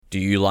Do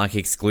you like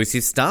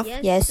exclusive stuff?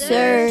 Yes,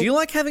 sir. Do you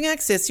like having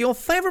access to your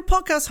favourite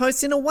podcast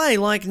hosts in a way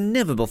like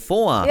never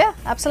before? Yeah,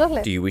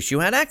 absolutely. Do you wish you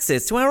had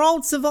access to our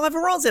old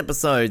Survivor Oz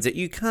episodes that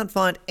you can't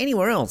find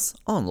anywhere else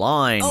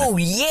online? Oh,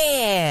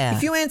 yeah!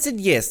 If you answered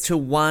yes to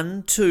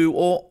one, two,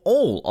 or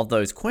all of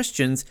those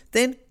questions,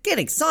 then get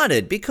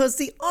excited because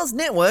the Oz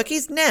Network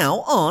is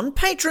now on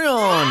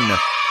Patreon.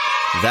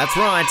 That's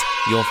right,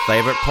 your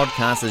favourite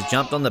podcast has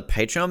jumped on the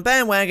Patreon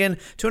bandwagon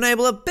to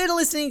enable a better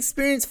listening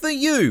experience for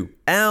you,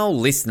 our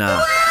listener.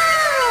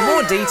 For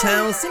more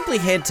details, simply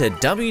head to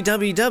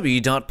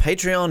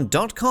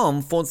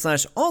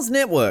www.patreon.com/Oz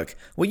Network,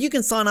 where you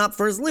can sign up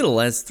for as little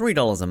as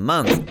 $3 a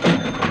month.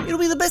 It'll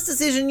be the best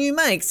decision you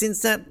make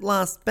since that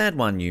last bad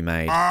one you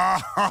made.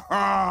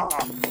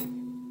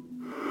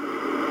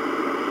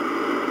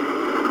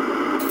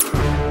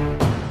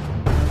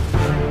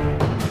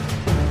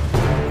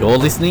 You're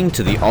listening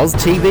to the Oz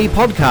TV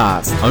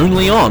podcast,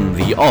 only on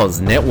the Oz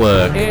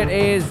Network. It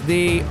is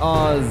the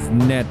Oz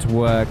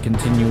Network,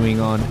 continuing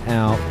on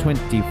our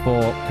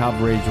 24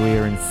 coverage. We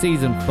are in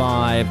Season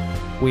 5.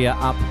 We are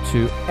up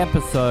to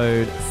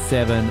Episode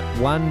 7,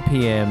 1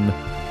 p.m.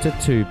 to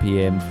 2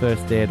 p.m.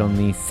 First aired on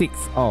the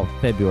 6th of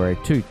February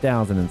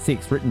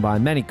 2006. Written by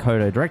Manny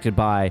Coto, directed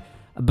by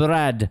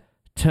Brad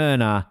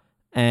Turner.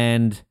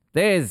 And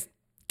there's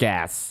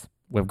gas.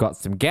 We've got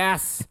some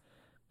gas.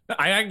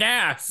 I got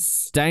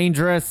gas.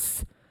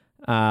 Dangerous.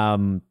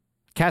 Catherine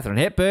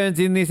Hepburn's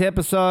in this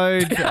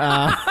episode.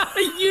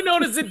 You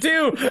notice it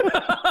too.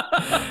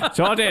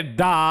 Sure did,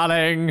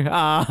 darling.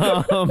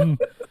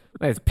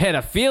 There's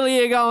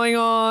pedophilia going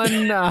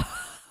on.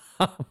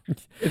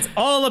 It's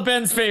all of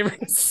Ben's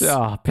favorites.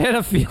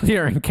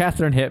 Pedophilia and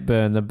Catherine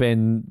Hepburn, the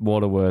Ben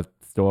Waterworth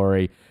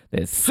story.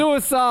 There's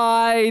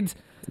suicide.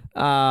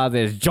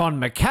 There's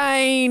John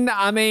McCain.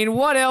 I mean,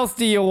 what else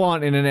do you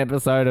want in an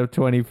episode of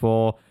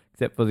 24?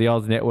 Except for the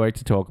Oz Network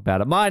to talk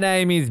about it. My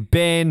name is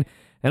Ben,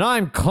 and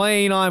I'm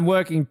clean. I'm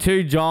working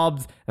 2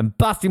 jobs and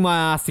busting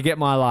my ass to get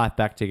my life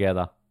back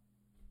together.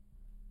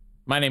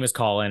 My name is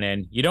Colin,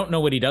 and you don't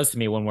know what he does to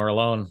me when we're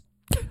alone.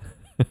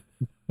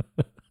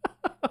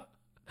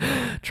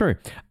 True.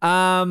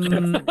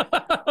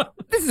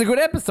 This is a good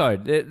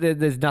episode.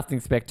 There's nothing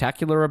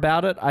spectacular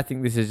about it. I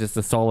think this is just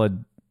a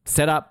solid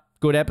setup,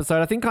 good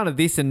episode. I think kind of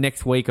this and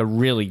next week are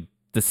really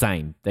the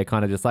same. They're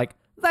kind of just like,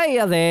 they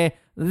are there.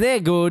 They're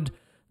good.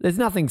 There's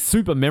nothing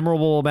super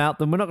memorable about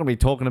them. We're not going to be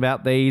talking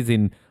about these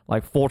in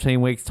like 14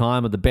 weeks'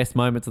 time of the best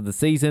moments of the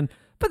season,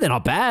 but they're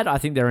not bad. I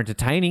think they're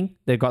entertaining.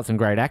 They've got some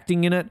great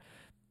acting in it.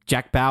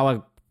 Jack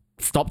Bauer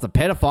stops a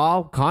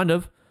pedophile, kind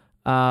of.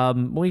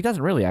 Well, he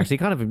doesn't really, actually. He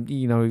kind of,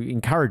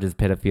 encourages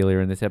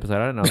pedophilia in this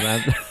episode. I don't know.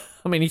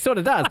 I mean, he sort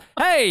of does.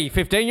 Hey,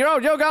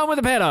 15-year-old, you're going with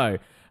a pedo.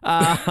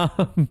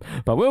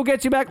 But we'll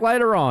get you back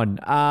later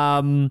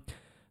on.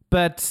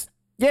 But,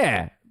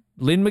 yeah,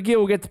 Lynn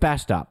McGill gets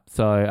bashed up.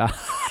 So...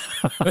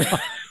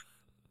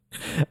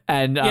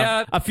 and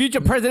a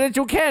future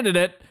presidential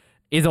candidate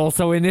is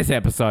also in this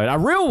episode, a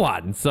real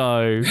one.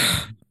 So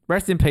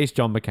rest in peace,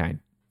 John McCain.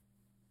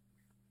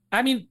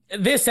 I mean,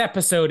 this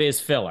episode is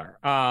filler.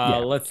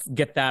 Let's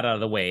get that out of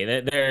the way.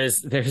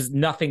 There's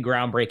nothing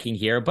groundbreaking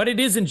here, but it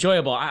is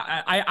enjoyable.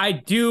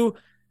 I do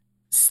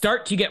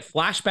start to get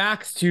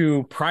flashbacks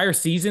to prior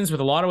seasons with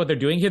a lot of what they're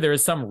doing here. There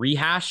is some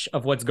rehash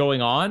of what's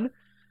going on,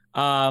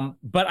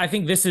 but I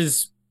think this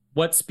is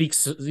what speaks,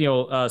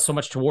 so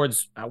much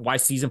towards why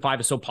season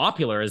 5 is so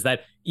popular, is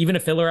that even a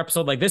filler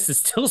episode like this is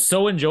still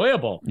so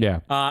enjoyable.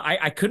 Yeah.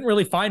 I couldn't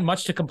really find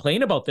much to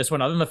complain about this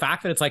one other than the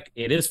fact that it's like,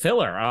 it is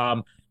filler.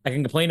 I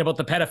can complain about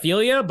the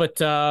pedophilia,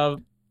 but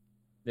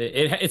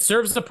it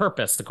serves a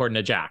purpose, according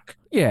to Jack.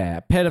 Yeah.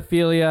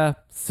 Pedophilia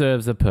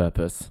serves a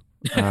purpose.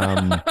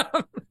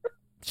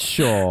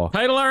 Sure.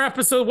 Title our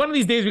episode. One of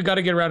these days, we've got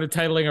to get around to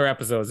titling our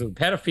episodes.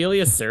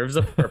 Pedophilia serves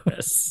a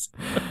purpose.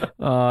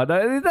 No,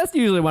 that's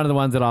usually one of the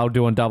ones that I'll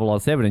do on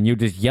 007, and you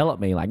just yell at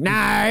me like,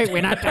 no,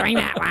 we're not doing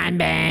that one,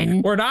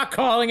 Ben. We're not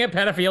calling it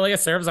Pedophilia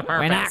serves a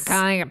purpose. We're not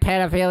calling it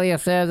Pedophilia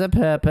serves a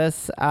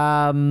purpose.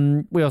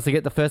 We also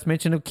get the first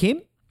mention of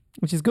Kim,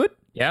 which is good.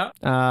 Yeah.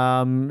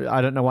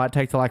 I don't know why it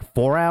takes like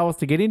 4 hours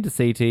to get into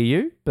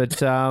CTU,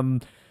 but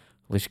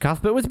Alicia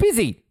Cuthbert was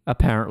busy,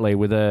 apparently,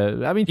 with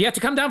you have to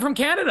come down from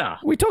Canada.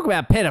 We talk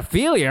about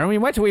pedophilia. I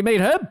mean, wait till we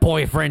meet her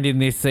boyfriend in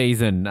this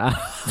season.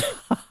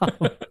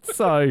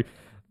 So,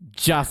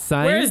 just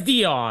saying. Where's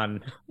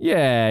Dion?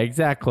 Yeah,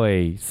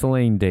 exactly.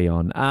 Celine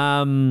Dion.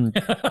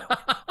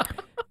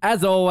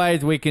 As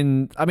always,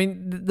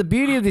 the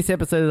beauty of this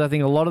episode is I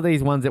think a lot of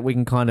these ones that we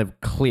can kind of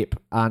clip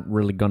aren't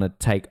really going to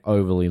take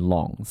overly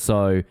long.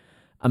 So,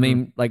 I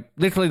mean, like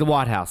literally the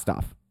White House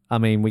stuff. I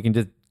mean, we can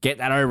just get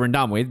that over and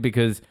done with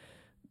because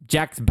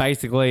Jack's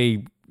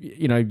basically,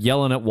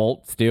 yelling at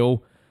Walt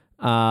still.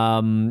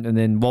 And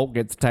then Walt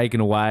gets taken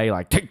away,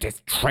 like, take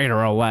this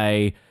traitor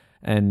away.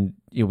 And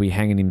he'll be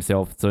hanging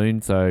himself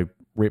soon. So,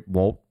 rip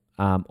Walt.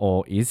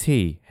 Or is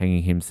he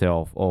hanging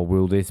himself? Or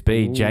will this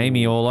be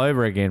Jamie all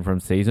over again from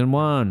season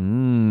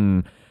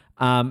 1?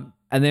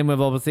 And then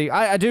we've obviously,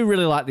 I do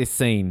really like this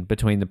scene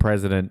between the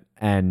president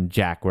and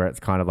Jack, where it's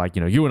kind of like,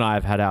 you and I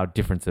have had our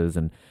differences.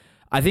 And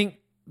I think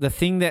the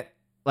thing that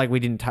like we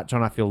didn't touch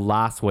on, I feel,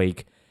 last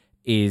week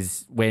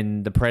is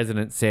when the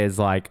president says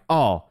like,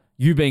 oh,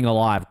 you being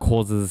alive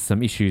causes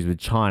some issues with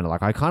China.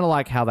 Like, I kind of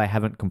like how they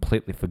haven't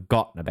completely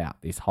forgotten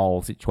about this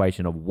whole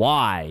situation of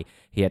why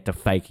he had to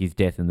fake his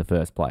death in the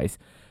first place.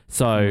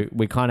 So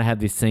we kind of have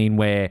this scene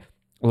where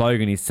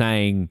Logan is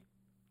saying,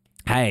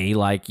 hey,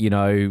 like,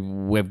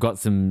 we've got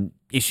some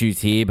issues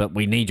here, but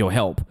we need your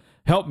help.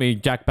 Help me,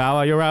 Jack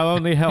Bauer. You're our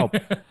only help.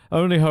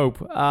 Only hope.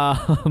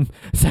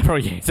 Several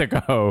years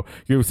ago,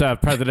 you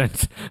served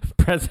President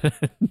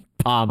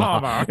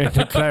Palmer in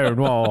the Clone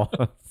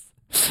Wars.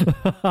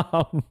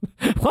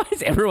 Why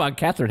is everyone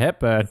Catherine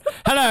Hepburn?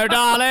 Hello,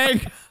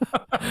 darling.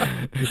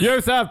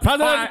 You served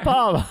President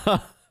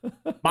Palmer.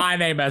 My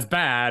name is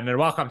Ben, and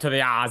welcome to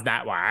the Oz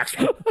Network.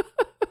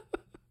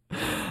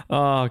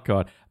 Oh,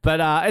 God.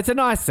 But it's a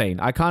nice scene.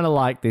 I kind of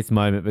like this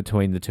moment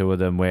between the two of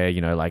them where,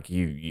 like,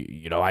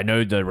 I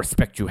know the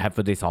respect you have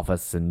for this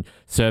office and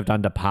served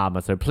under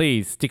Palmer, so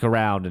please stick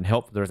around and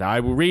help the rest.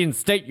 I will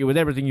reinstate you with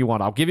everything you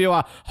want. I'll give you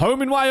a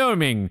home in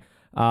Wyoming.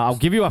 I'll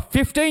give you a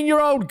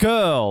 15-year-old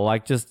girl.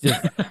 Like, just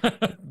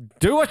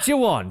do what you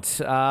want.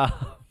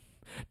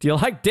 Do you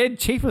like dead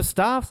chief of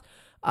staffs?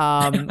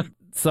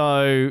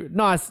 So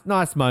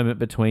nice moment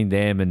between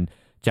them, and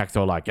Jack's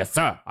all like, yes,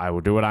 sir, I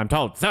will do what I'm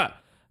told, sir.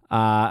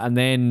 And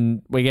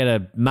then we get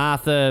a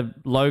Martha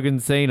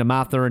Logan scene, a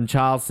Martha and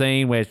Charles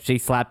scene where she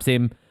slaps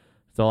him.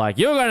 So like,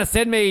 you're going to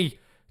send me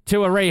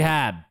to a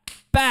rehab.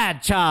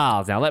 Bad,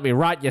 Charles. Now let me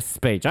write your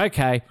speech.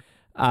 Okay.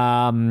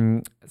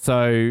 So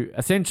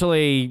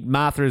essentially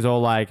Martha is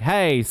all like,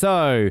 hey,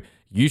 so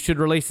you should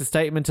release a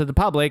statement to the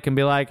public and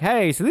be like,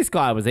 hey, so this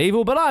guy was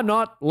evil, but I'm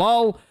not,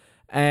 lol.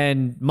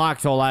 And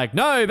Mike's all like,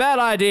 no, bad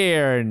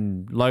idea.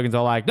 And Logan's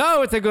all like,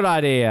 no, it's a good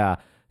idea.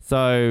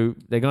 So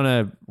they're going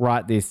to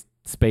write this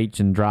speech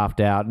and draft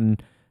out,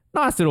 and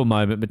nice little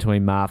moment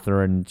between Martha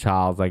and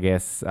Charles, I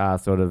guess,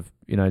 sort of,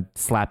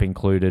 slap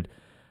included.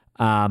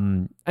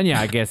 And yeah,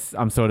 I guess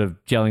I'm sort of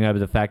gelling over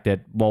the fact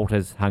that Walt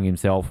has hung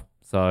himself.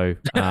 So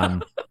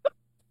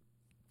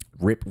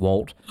rip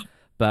Walt.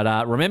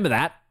 But remember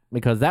that,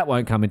 because that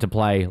won't come into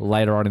play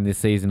later on in this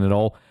season at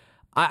all.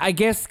 I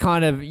guess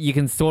kind of you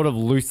can sort of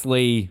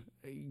loosely,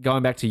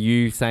 going back to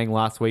you saying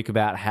last week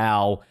about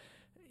how,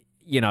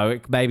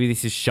 maybe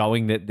this is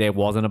showing that there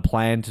wasn't a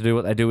plan to do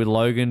what they do with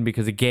Logan,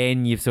 because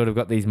again, you've sort of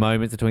got these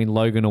moments between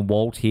Logan and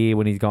Walt here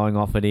when he's going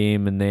off at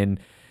him, and then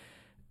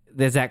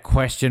there's that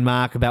question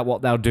mark about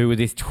what they'll do with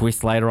this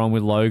twist later on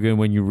with Logan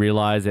when you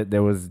realize that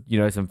there was,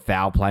 some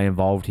foul play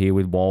involved here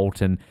with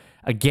Walt. And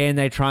again,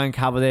 they try and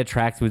cover their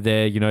tracks with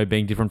their,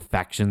 being different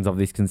factions of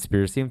this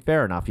conspiracy. And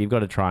fair enough, you've got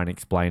to try and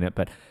explain it.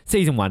 But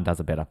season 1 does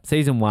it better.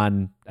 Season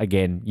 1,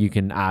 again, you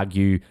can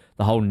argue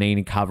the whole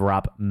Nina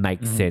cover-up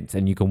makes sense,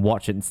 and you can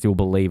watch it and still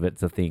believe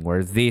it's a thing.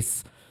 Whereas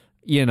this,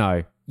 you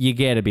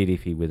get a bit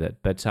iffy with it.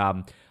 But,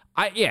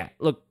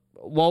 look,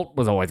 Walt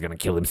was always going to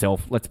kill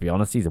himself. Let's be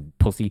honest, he's a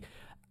pussy.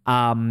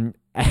 And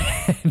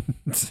I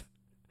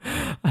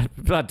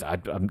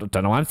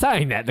don't know why I'm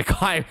saying that. The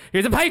guy,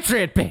 he's a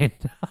patriot, Ben.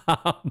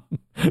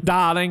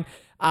 Darling.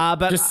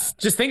 But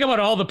just think about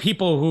all the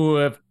people who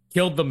have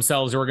killed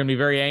themselves who are going to be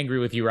very angry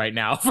with you right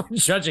now for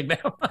judging them.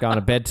 Going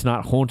to bed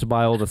tonight haunted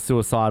by all the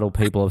suicidal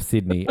people of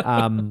Sydney.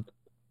 I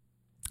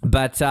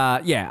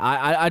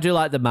do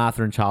like the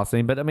Martha and Charles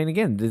scene. But I mean,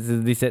 again,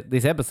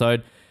 this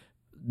episode,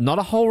 not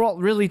a whole lot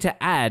really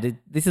to add.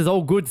 This is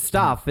all good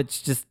stuff.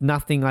 It's just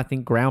nothing, I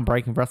think,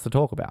 groundbreaking for us to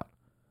talk about.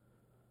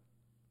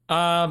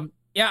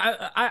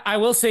 I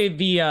will say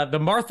the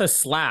Martha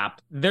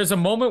slap, there's a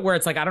moment where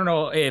it's like, I don't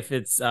know if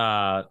it's,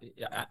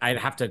 I'd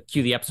have to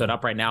cue the episode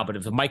up right now, but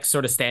if Mike's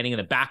sort of standing in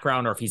the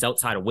background or if he's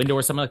outside a window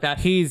or something like that,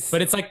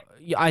 but it's like,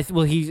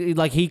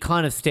 he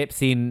kind of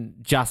steps in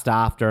just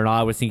after, and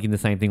I was thinking the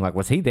same thing. Like,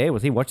 was he there?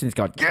 Was he watching this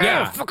guy?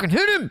 Yeah, fucking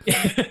hit him.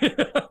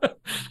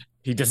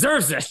 He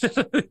deserves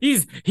it.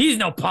 He's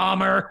no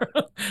Palmer.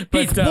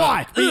 He's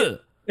white.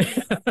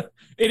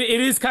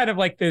 It is kind of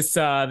like this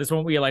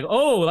one where you're like,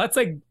 oh, that's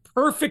like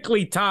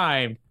perfectly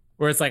timed,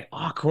 where it's like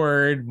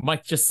awkward.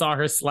 Mike just saw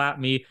her slap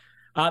me.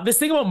 This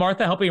thing about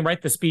Martha helping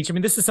write the speech, I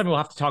mean, this is something we'll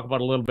have to talk about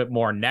a little bit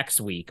more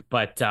next week,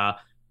 but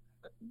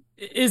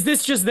is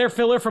this just their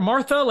filler for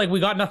Martha? Like,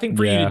 we got nothing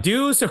for you to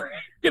do, so we're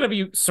going to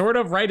be sort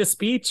of write a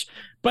speech.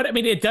 But I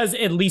mean, it does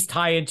at least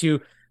tie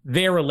into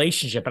their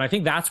relationship. And I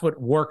think that's what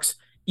works,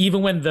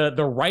 even when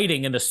the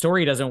writing and the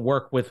story doesn't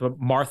work with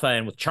Martha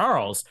and with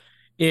Charles,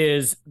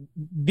 is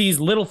these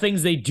little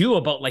things they do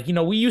about, like,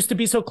 we used to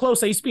be so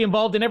close. I used to be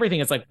involved in everything.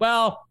 It's like,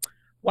 well,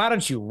 why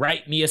don't you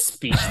write me a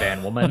speech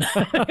then, woman?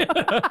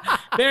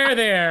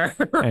 There.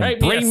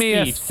 Bring me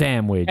a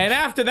sandwich. And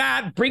after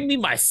that, bring me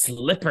my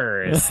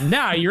slippers.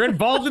 Now you're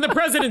involved in the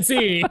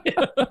presidency.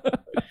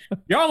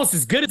 You're almost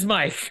as good as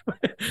Mike.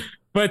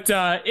 But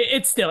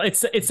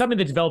it's something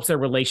that develops their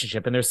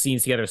relationship, and their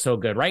scenes together are so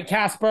good. Right,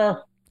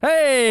 Casper?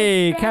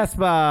 Hey,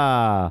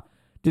 Casper.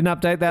 Didn't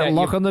update that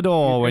lock on the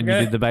door when you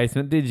did the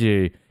basement, did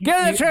you? Get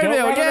on the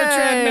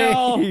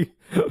treadmill!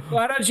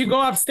 Why don't you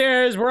go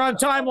upstairs? We're on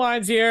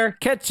timelines here.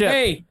 Ketchup.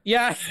 Hey,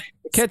 yeah.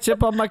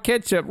 Ketchup on my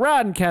ketchup.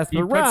 Run,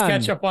 Casper, run. He puts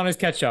ketchup on his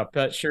ketchup.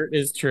 That sure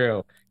is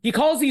true. He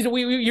calls these,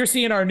 you're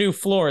seeing our new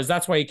floors.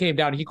 That's why he came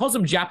down. He calls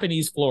them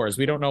Japanese floors.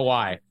 We don't know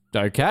why.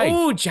 Okay.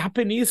 Oh,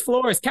 Japanese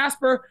floors.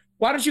 Casper,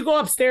 why don't you go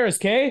upstairs,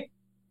 okay?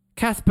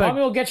 Casper.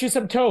 Mommy will get you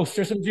some toast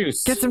or some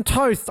juice. Get some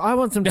toast. I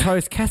want some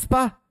toast,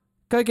 Casper.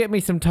 Go get me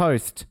some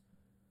toast.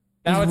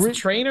 Now it's a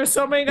train or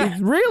something? He's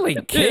really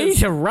keen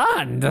to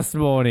run this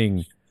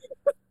morning.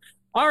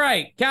 All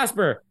right,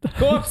 Casper,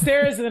 go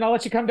upstairs and then I'll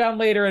let you come down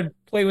later and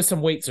play with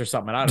some weights or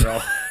something. I don't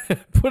know.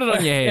 Put it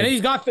on your head. And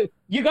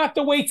you got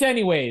the weights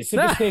anyways, so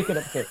just take it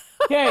upstairs.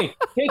 Okay,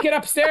 take it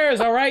upstairs,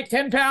 all right?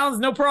 10 pounds,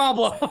 no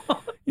problem.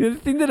 The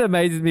thing that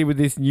amazes me with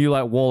this new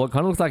wall, it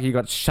kind of looks like you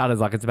got shutters,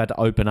 like it's about to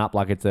open up,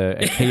 like it's a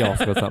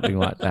kiosk or something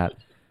like that.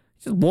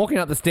 Just walking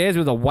up the stairs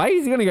with a weight.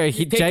 He's going to go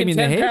hit Jamie in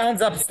the head. 10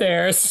 pounds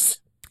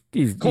upstairs.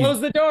 Close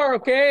the door,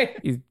 okay?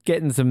 He's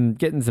getting some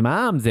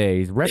arms there.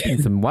 He's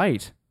repping some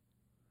weight.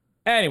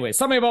 Anyway,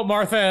 something about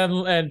Martha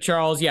and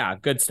Charles. Yeah,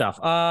 good stuff.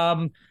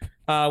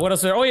 What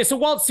else? Oh, yeah, so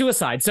Walt's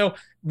suicide. So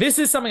this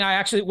is something I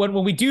actually, when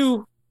we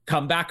do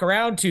come back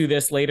around to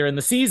this later in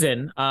the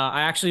season,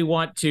 I actually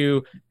want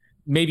to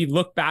maybe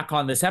look back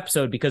on this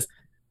episode because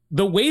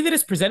the way that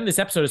it's presented this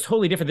episode is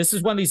totally different. This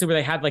is one of these where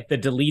they had like the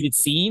deleted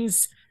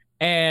scenes.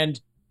 And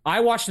I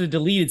watched the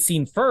deleted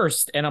scene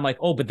first and I'm like,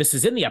 oh, but this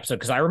is in the episode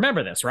because I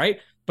remember this, right?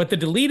 But the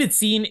deleted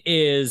scene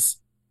is,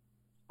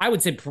 I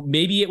would say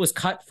maybe it was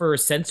cut for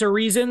censor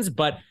reasons,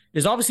 but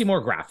is obviously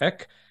more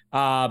graphic.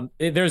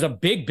 There's a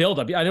big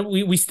buildup. I know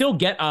we still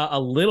get a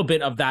little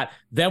bit of that,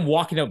 them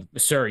walking up,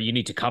 sir, you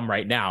need to come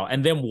right now.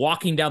 And them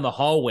walking down the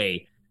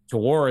hallway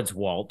towards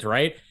Walt,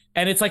 right?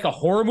 And it's like a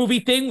horror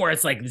movie thing where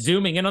it's like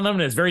zooming in on them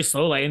and it's very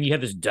slow. And you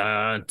have this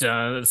dun,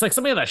 dun. It's like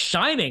something of The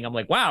Shining. I'm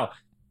like, wow.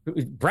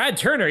 Brad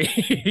Turner,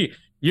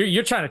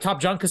 you're trying to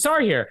top John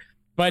Cassar here.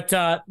 But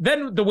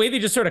then the way they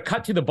just sort of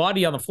cut to the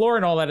body on the floor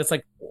and all that, it's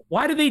like,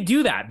 why do they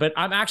do that? But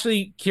I'm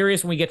actually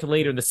curious when we get to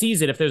later in the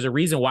season if there's a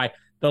reason why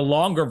the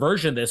longer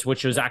version of this,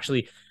 which was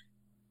actually,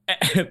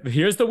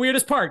 here's the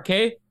weirdest part,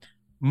 okay?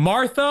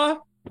 Martha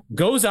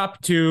goes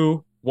up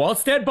to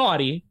Walt's dead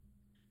body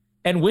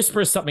and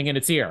whispers something in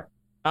its ear.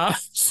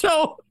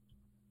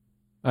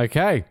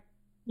 Okay. A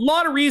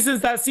lot of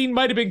reasons that scene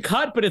might have been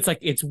cut, but it's like,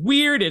 it's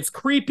weird, it's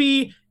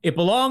creepy, it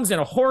belongs in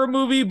a horror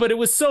movie, but it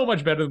was so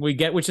much better than we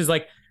get, which is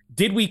like,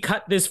 did we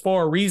cut this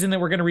for a reason that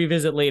we're going to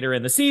revisit later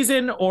in the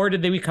season, or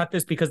did we cut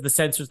this because the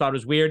censors thought it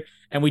was weird,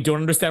 and we don't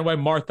understand why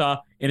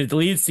Martha, in a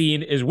deleted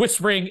scene, is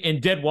whispering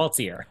in dead Walt's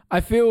ear? I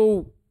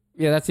feel,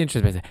 yeah, that's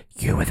interesting.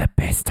 You were the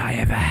best I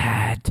ever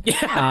had.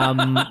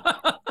 Yeah.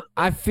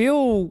 I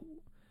feel,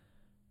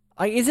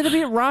 like, is it a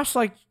bit rushed?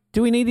 Like,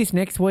 do we need this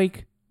next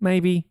week,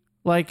 maybe?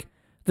 Like,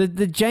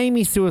 the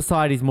Jamie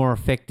suicide is more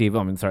effective.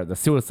 I mean, sorry, the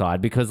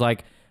suicide, because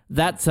like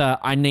that's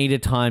I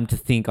needed time to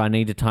think.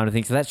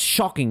 So that's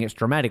shocking. It's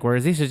dramatic.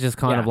 Whereas this is just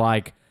kind of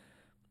like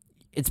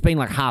it's been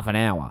like half an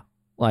hour,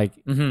 like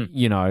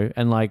you know,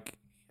 and like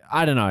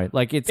I don't know,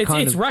 like it's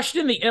rushed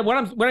in the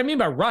what I mean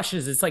by rush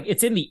is it's like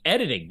it's in the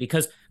editing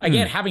because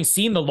again, having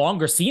seen the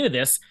longer scene of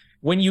this,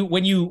 when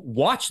you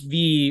watch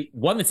the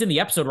one that's in the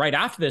episode right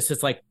after this,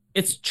 it's like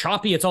it's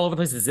choppy, it's all over the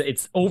place,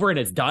 it's over and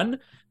it's done.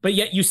 But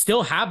yet you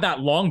still have that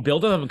long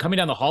build of them coming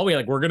down the hallway,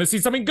 like, we're going to see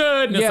something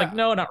good. And it's like,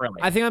 no, not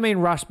really. I think I mean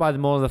rushed by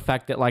the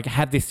fact that, like,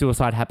 have this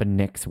suicide happen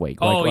next week.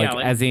 Like,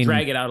 as in,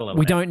 drag it out a little bit.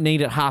 We don't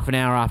need it half an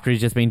hour after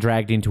he's just been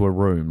dragged into a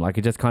room. Like,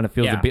 it just kind of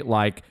feels a bit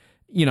like,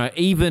 you know,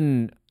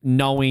 even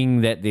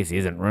knowing that this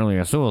isn't really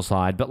a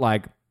suicide, but,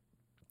 like,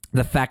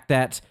 the fact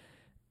that,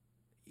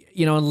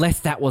 you know, unless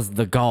that was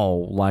the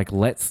goal, like,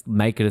 let's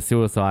make it a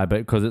suicide, but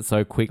because it's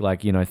so quick,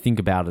 like, you know, think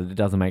about it, it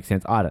doesn't make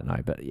sense. I don't know,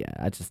 but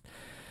yeah,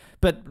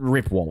 But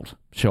rip Walt,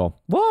 sure.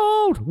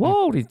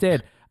 Walt, he's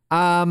dead.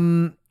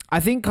 I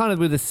think kind of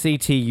with the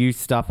CTU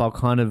stuff,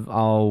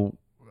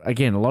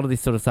 again, a lot of this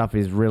sort of stuff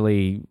is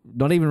really,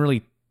 not even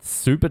really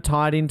super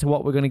tied into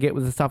what we're going to get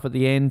with the stuff at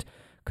the end,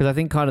 because I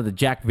think kind of the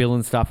Jack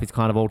villain stuff is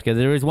kind of all together.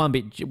 There is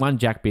one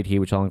Jack bit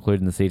here, which I'll include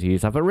in the CTU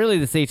stuff, but really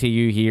the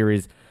CTU here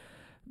is,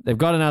 they've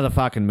got another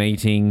fucking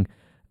meeting.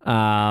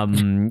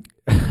 Fucking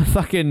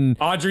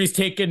Audrey's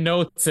taking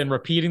notes and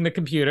repeating the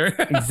computer.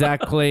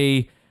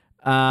 Exactly.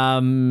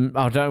 Don't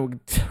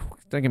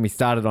get me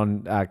started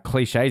on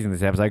cliches in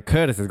this episode.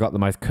 Curtis has got the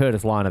most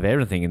Curtis line of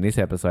everything in this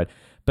episode.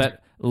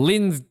 But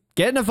Lynn's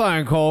getting a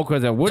phone call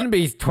because it wouldn't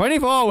be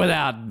 24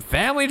 without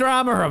family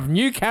drama of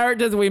new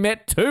characters we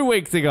met 2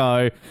 weeks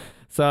ago.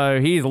 So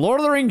here's Lord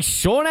of the Rings,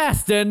 Sean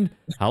Astin.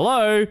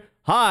 Hello.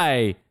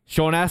 Hi,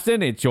 Sean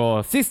Astin. It's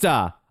your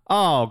sister.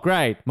 Oh,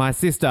 great. My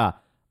sister.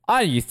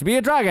 I used to be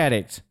a drug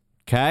addict.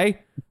 Okay.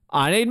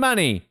 I need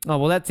money. Oh,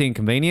 well, that's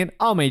inconvenient.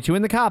 I'll meet you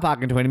in the car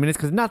park in 20 minutes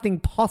because nothing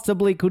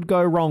possibly could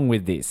go wrong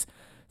with this.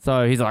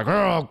 So he's like,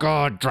 oh,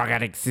 God, drug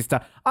addict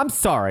sister. I'm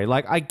sorry.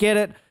 Like, I get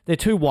it. They're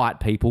two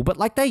white people, but,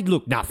 like, they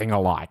look nothing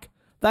alike.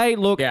 They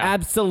look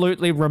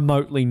absolutely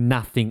remotely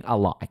nothing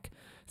alike.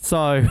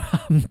 So,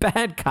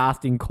 bad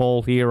casting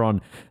call here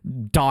on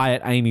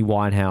Diet Amy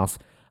Winehouse.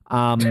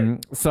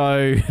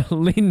 So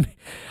Lynn,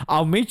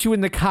 I'll meet you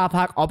in the car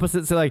park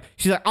opposite. So like,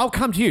 she's like, I'll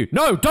come to you.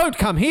 No, don't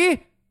come here.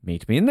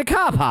 Meet me in the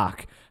car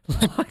park.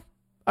 Like,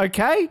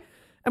 okay.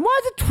 And why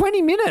is it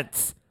 20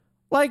 minutes?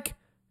 Like,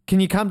 can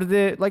you come to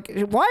the, like,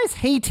 why is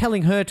he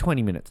telling her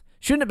 20 minutes?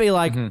 Shouldn't it be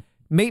like,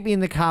 meet me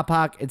in the car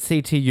park at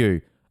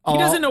CTU? He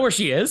doesn't know where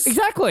she is.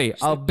 Exactly.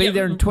 I'll be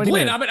there in 20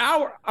 minutes. I'm an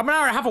hour and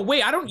a half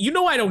away. I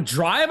don't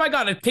drive. I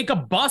got to take a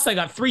bus. I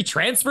got 3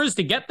 transfers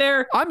to get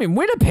there. I'm in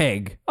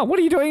Winnipeg. Oh, what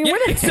are you doing in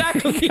Winnipeg?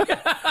 Exactly.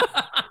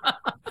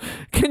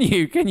 Can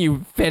you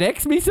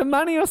FedEx me some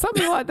money or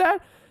something like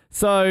that?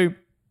 So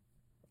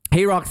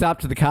he rocks up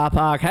to the car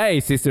park. Hey,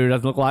 sister who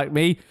doesn't look like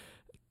me,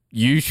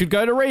 you should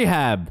go to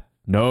rehab.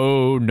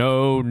 No.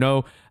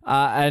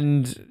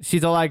 And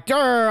she's all like,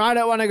 I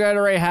don't want to go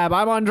to rehab.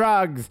 I'm on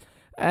drugs.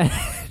 And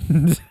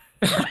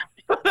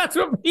that's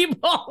what people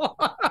who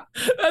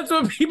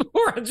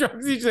are on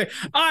drugs usually say.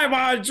 I'm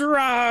on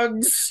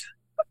drugs.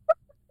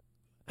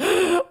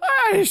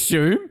 I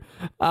assume.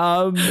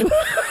 I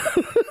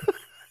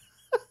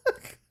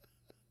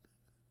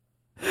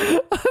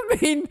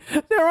mean,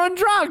 they're on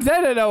drugs.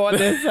 They don't know what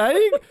they're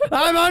saying.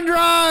 I'm on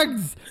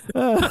drugs.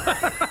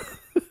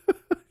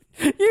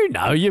 You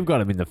know, you've got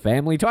them in the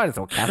family. Tried to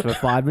saw Casper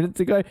 5 minutes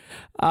ago.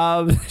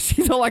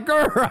 She's all like,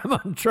 I'm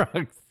on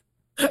drugs.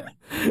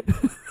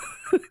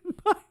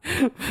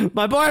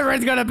 My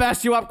boyfriend's gonna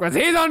bash you up because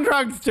he's on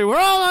drugs too. We're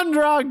all on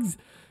drugs.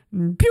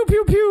 Pew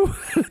pew pew.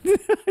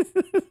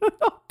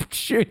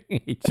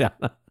 Shooting each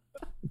other.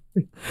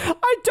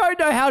 I don't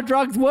know how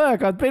drugs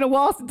work. It's been a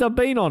while since I've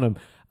been on them.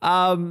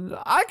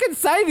 I can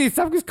say this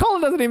stuff because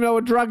Colin doesn't even know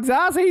what drugs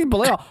are. So he's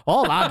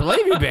I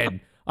believe you,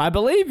 Ben. I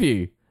believe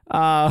you.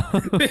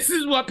 This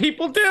is what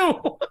people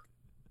do.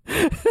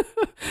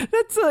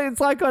 It's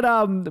like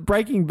on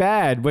Breaking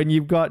Bad when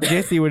you've got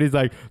Jesse when he's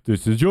like,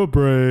 this is your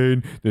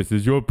brain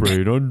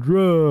on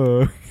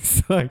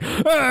drugs. Like,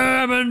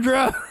 I'm on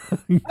drugs.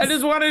 I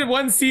just wanted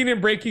one scene in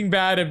Breaking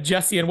Bad of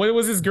Jesse and what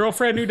was his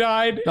girlfriend who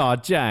died? Oh,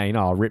 Jane.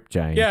 Oh, rip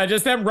Jane. Yeah,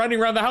 just them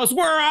running around the house.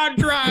 We're on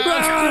drugs.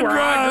 We're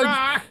on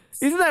drugs.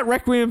 Isn't that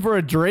Requiem for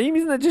a Dream?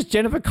 Isn't that just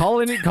Jennifer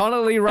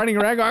Connelly running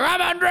around going,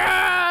 I'm on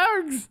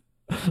drugs?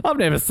 I've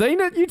never seen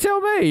it. You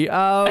tell me.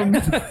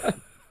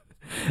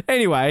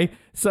 Anyway,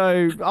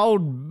 so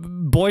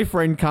old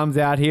boyfriend comes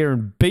out here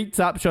and beats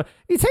up.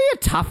 Is he a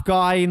tough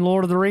guy in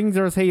Lord of the Rings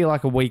or is he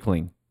like a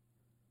weakling?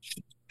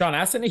 Sean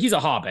Astin, he's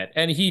a hobbit,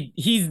 and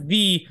he's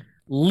the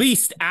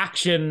least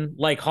action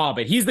like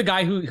hobbit. He's the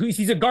guy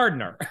he's a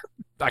gardener.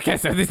 Okay,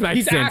 so this makes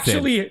he's sense.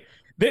 Actually,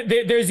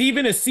 there's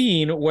even a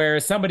scene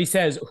where somebody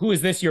says, "Who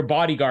is this? Your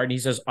bodyguard?" And he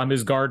says, "I'm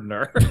his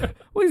gardener."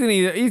 Well, isn't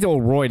he? He's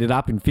all roided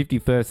up in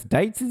 51st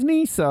Dates, isn't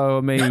he? So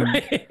I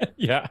mean,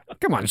 yeah.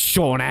 Come on,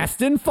 Sean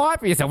Astin,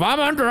 fight for yourself. I'm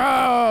on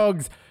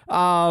drugs.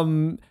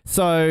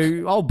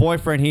 So old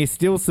boyfriend here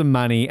steals some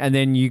money, and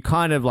then you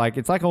kind of like,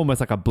 it's like almost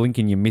like a blink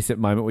and you miss it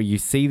moment where you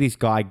see this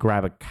guy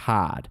grab a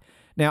card.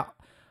 Now,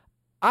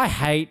 I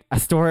hate a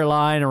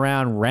storyline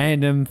around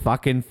random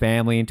fucking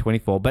family in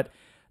 24, but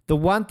the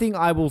one thing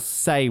I will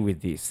say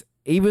with this,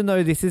 even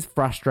though this is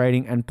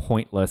frustrating and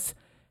pointless,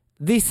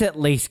 this at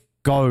least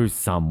goes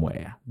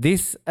somewhere.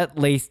 This at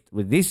least,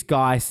 with this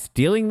guy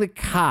stealing the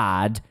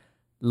card,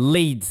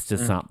 leads to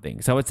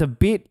something. So it's a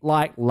bit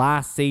like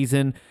last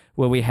season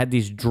where we had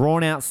this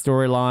drawn out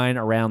storyline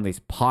around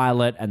this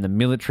pilot and the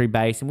military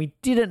base and we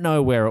didn't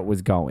know where it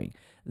was going.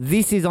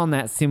 This is on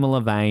that similar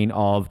vein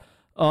of,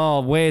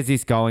 oh, where's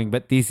this going?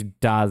 But this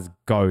does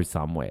go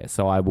somewhere.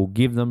 So I will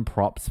give them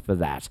props for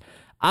that.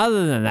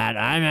 Other than that,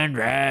 I'm on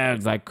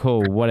drugs. Like,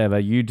 cool, whatever.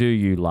 You do,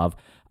 you love.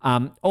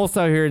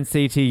 Also here in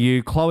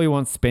CTU, Chloe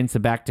wants Spencer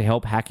back to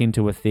help hack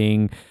into a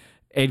thing.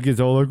 Edgar's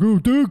all like, oh,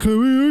 don't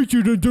Chloe, I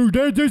shouldn't do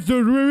that. That's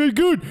not very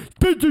good.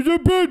 Spencer's a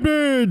bad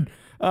man.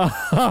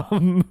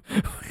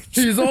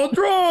 He's on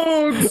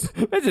drugs.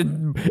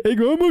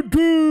 Edgar, I'm on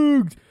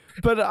drugs.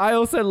 But I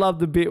also love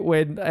the bit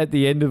when, at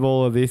the end of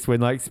all of this,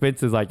 when like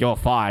Spencer's like, you're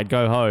fired,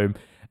 go home.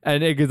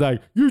 And Edgar's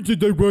like, you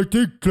did the right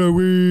thing,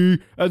 Chloe.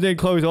 And then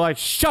Chloe's like,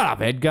 shut up,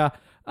 Edgar.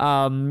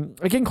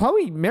 Again,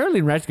 Chloe,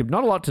 Marilyn Radcliffe,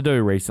 not a lot to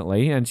do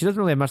recently, and she doesn't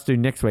really have much to do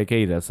next week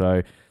either.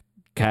 So,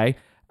 okay.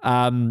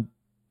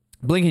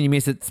 Blink and you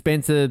miss it.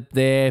 Spencer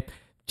there.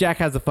 Jack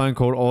has a phone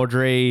called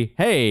Audrey.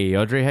 Hey,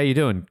 Audrey, how you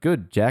doing?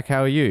 Good, Jack.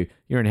 How are you?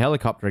 You're in a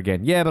helicopter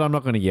again. Yeah, but I'm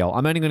not going to yell.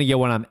 I'm only going to yell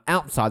when I'm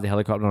outside the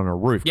helicopter on a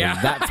roof. Yeah.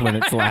 That's when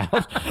it's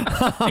loud.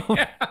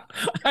 Yeah,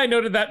 I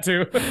noted that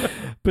too. But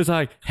it's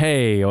like,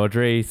 hey,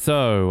 Audrey.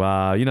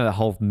 So, you know, the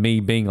whole me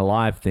being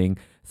alive thing.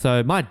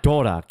 So my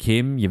daughter,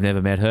 Kim, you've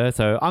never met her.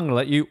 So I'm going to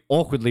let you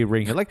awkwardly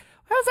ring her. Like,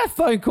 how's that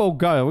phone call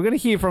go? We're going to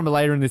hear from her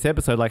later in this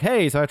episode. Like,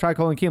 hey, so I tried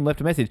calling Kim, left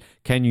a message.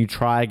 Can you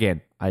try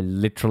again? I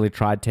literally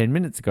tried 10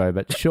 minutes ago,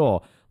 but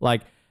sure.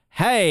 Like,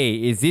 hey,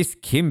 is this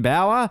Kim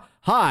Bauer?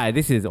 Hi,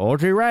 this is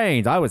Audrey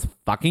Rains. I was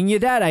fucking your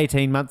dad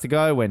 18 months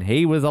ago when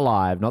he was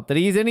alive. Not that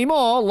he is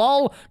anymore,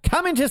 lol.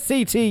 Come into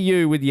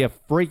CTU with your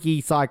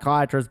freaky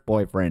psychiatrist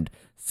boyfriend.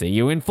 See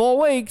you in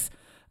 4 weeks.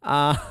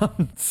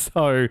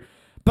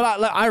 But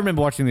But I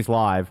remember watching this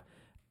live,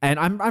 and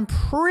I'm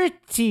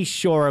pretty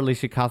sure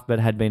Alicia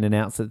Cuthbert had been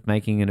announced as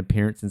making an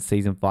appearance in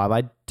season 5.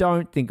 I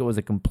don't think it was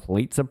a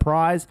complete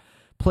surprise.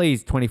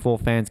 Please, 24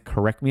 fans,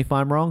 correct me if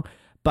I'm wrong.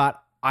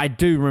 But I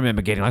do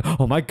remember getting like,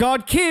 oh my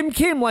God,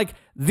 Kim. Like,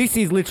 this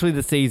is literally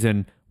the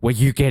season where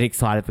you get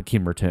excited for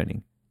Kim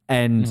returning.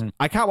 And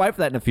I can't wait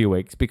for that in a few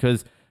weeks,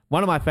 because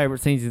one of my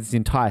favorite scenes of this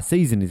entire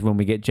season is when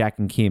we get Jack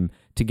and Kim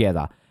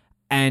together.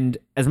 And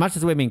as much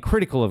as we've been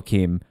critical of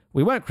Kim,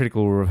 we weren't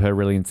critical of her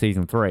really in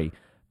season 3,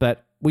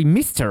 but we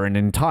missed her an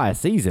entire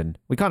season.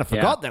 We kind of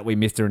forgot that we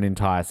missed her an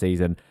entire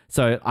season.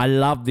 So I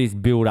love this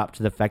build up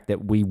to the fact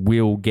that we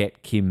will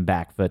get Kim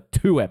back for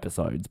 2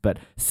 episodes, but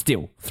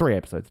still 3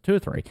 episodes, 2 or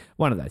 3,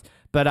 one of those.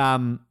 But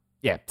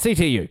yeah,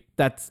 CTU.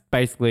 That's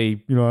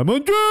basically, I'm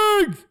on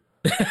drugs.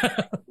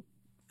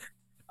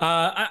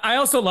 I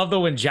also love though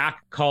when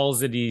Jack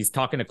calls and he's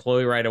talking to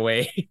Chloe right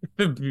away at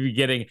the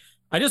beginning.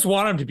 I just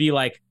want him to be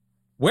like,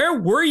 where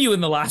were you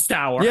in the last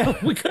hour? Yeah.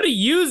 We could have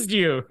used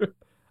you.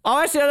 Oh,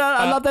 actually,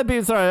 I love that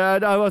bit.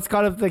 Sorry, I was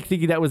kind of like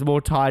thinking that was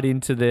more tied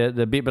into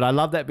the bit, but I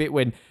love that bit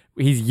when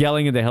he's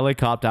yelling in the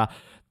helicopter,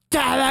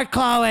 damn it,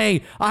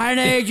 Chloe, I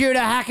need you to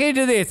hack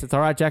into this. It's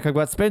all right, Jack, I've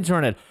got Spencer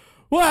on it.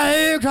 What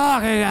are you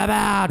talking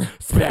about?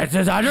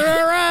 Spencer's under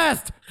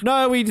arrest.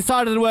 No, we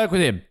decided to work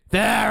with him.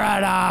 Fair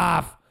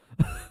enough.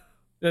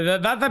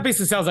 That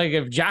basically sounds like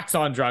if Jack's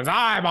on drugs,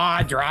 I'm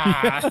on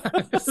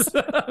drugs.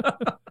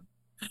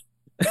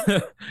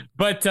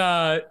 But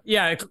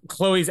yeah,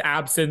 Chloe's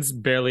absence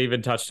barely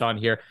even touched on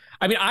here.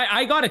 I mean,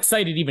 I got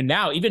excited even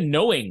now, even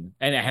knowing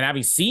and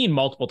having seen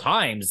multiple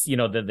times,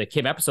 the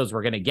Kim episodes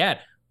we're going to get.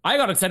 I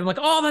got excited. I'm like,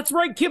 oh, that's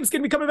right. Kim's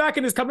going to be coming back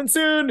and is coming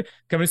sooner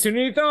than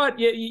you thought.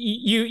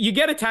 You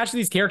get attached to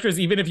these characters,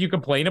 even if you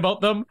complain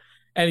about them,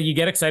 and you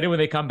get excited when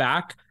they come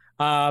back.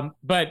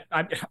 But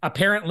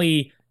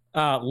apparently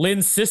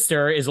Lynn's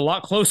sister is a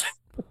lot closer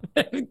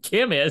than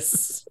Kim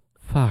is.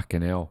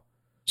 Fucking hell.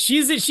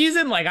 She's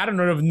in like, I don't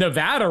know,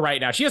 Nevada right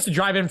now. She has to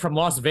drive in from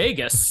Las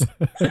Vegas.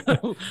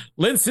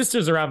 Lynn's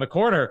sister's around the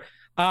corner.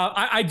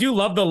 I do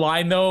love the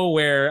line, though,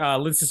 where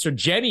Lynn's sister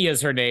Jenny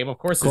is her name. Of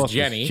course, it's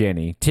Jenny.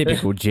 Jenny.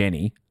 Typical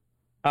Jenny.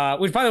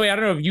 Which, by the way, I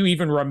don't know if you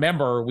even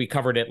remember, we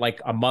covered it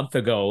like a month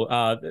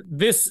ago.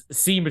 This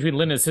scene between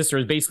Lynn and his sister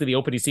is basically the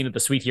opening scene of The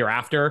Sweet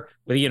Hereafter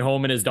with Ian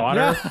Holm and his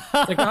daughter. It's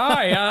like,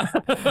 hi.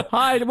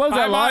 Hi, what was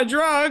that I'm line? on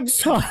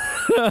drugs.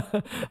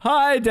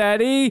 Hi,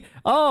 Daddy.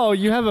 Oh,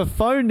 you have a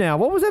phone now.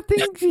 What was that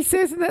thing she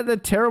says in the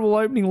terrible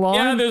opening line?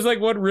 Yeah, there's like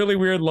one really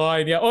weird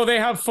line. Yeah. Oh, they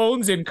have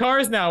phones in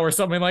cars now or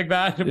something like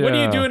that. Yeah. What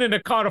are you doing in a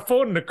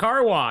phone in a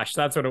car wash?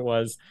 That's what it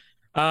was.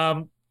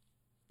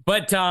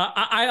 But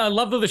I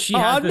love though that she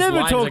has I've this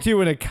never line, talked like, to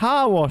you in a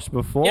car wash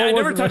before. Yeah, I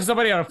never talked to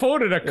somebody on a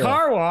phone in a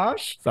car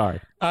wash.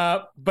 Sorry.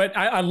 But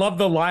I love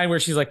the line where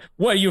she's like,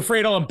 what, are you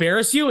afraid I'll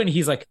embarrass you? And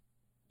he's like,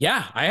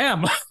 yeah, I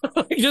am.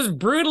 Just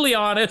brutally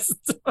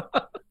honest.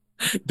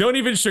 Don't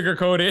even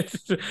sugarcoat it.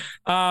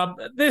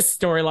 This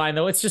storyline,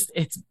 though,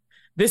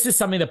 this is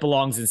something that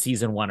belongs in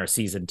season 1 or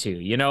season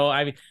 2.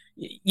 I mean,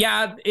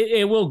 yeah,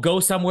 it will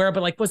go somewhere,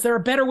 but like, was there a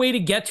better way to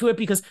get to it?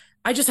 Because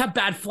I just have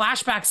bad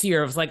flashbacks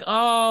here. It was like,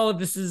 oh,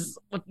 this is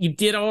what you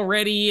did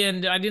already,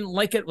 and I didn't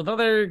like it with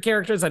other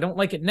characters. I don't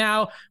like it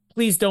now.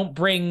 Please don't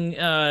bring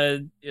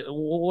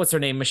what's her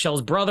name,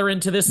 Michelle's brother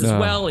into this as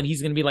well, and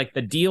he's gonna be like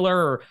the dealer,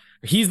 or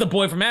he's the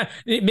boy from.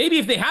 Maybe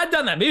if they had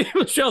done that, maybe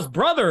Michelle's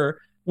brother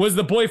was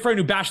the boyfriend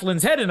who bashed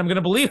Lynn's head, and I'm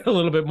gonna believe it a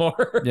little bit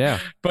more. Yeah,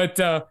 but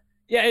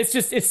yeah,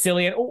 it's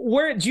silly. And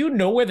where do you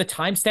know where the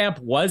timestamp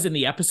was in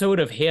the episode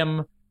of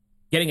him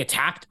getting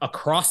attacked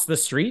across the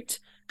street?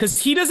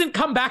 Because he doesn't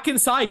come back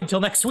inside until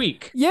next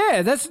week.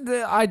 Yeah, that's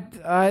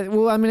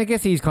well, I mean, I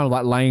guess he's kind of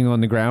like laying on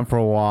the ground for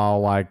a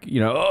while, like,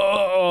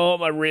 oh,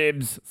 my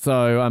ribs.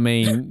 So, I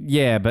mean,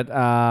 yeah, but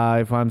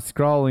if I'm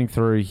scrolling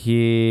through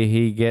here,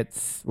 he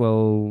gets, this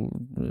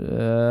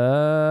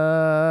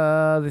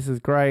is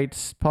great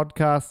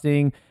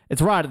podcasting.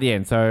 It's right at the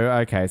end. So,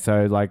 okay,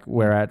 so like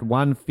we're at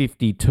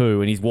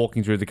 1:52 and he's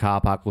walking through the car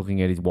park looking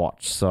at his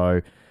watch.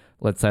 So,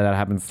 let's say that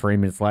happens 3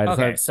 minutes later.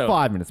 Okay, so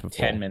 5 minutes before.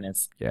 10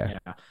 minutes. Yeah.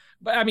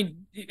 But I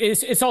mean,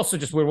 it's also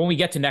just weird when we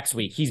get to next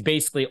week. He's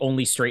basically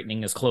only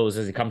straightening his clothes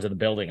as he comes to the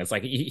building. It's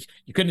like you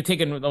couldn't have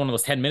taken one of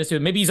those 10 minutes.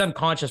 Maybe he's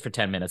unconscious for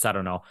 10 minutes. I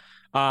don't know.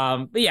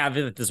 But yeah,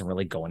 that doesn't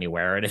really go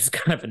anywhere. And it's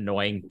kind of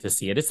annoying to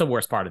see it. It's the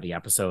worst part of the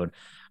episode.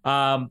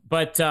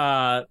 But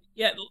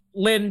yeah,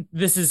 Lynn,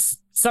 this is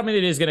something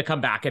that is going to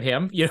come back at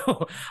him.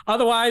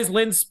 Otherwise,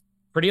 Lynn's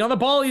pretty on the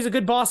ball. He's a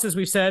good boss, as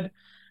we've said.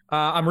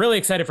 I'm really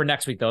excited for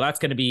next week, though. That's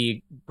going to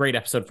be a great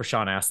episode for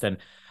Sean Astin.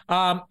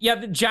 Yeah,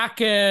 the Jack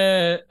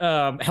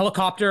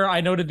helicopter,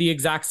 I noted the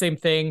exact same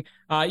thing.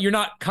 You're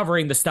not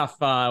covering the stuff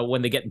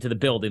when they get into the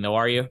building, though,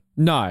 are you?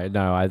 No,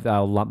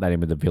 I'll lump that in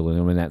with the villain.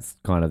 I mean, that's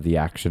kind of the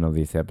action of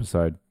this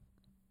episode.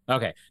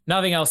 Okay,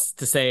 nothing else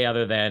to say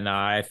other than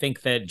I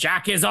think that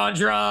Jack is on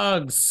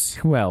drugs.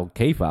 Well,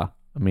 Kiefer.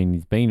 I mean,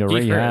 he's been to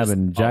rehab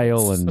and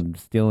jail and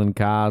stealing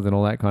cars and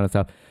all that kind of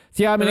stuff.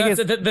 So, yeah, I mean, I guess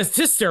the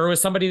sister was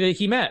somebody that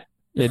he met.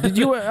 Yeah, did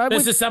you?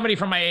 This is somebody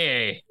from my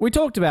AA. We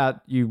talked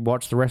about you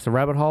watched the rest of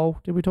Rabbit Hole.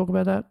 Did we talk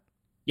about that?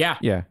 Yeah.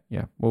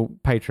 Yeah. Well,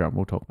 Patreon,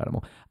 we'll talk about it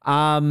more.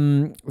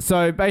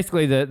 So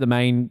basically the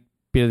main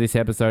bit of this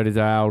episode is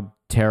our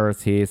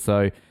terrorists here.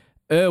 So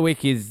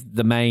Erwick is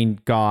the main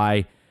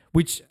guy,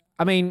 which,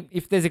 I mean,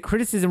 if there's a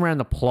criticism around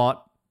the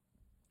plot,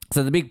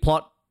 so the big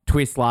plot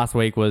twist last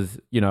week was,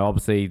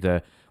 obviously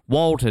the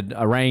Walt had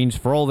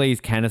arranged for all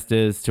these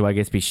canisters to, I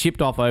guess, be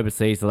shipped off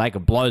overseas so they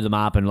could blow them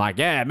up and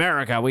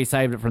America, we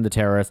saved it from the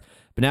terrorists.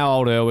 But now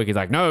old Erwick is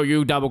like, no,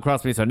 you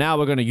double-crossed me, so now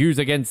we're going to use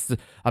against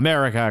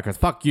America because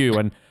fuck you.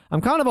 And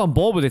I'm kind of on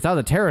board with this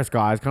other terrorist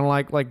guy. It's kind of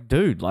like,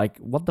 dude,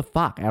 what the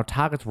fuck? Our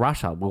target's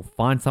Russia. We'll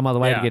find some other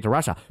way to get to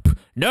Russia.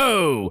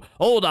 No,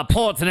 all the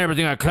ports and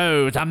everything are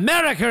closed.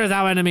 America is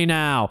our enemy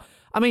now.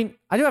 I mean,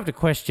 I do have to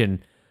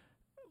question,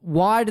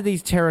 why do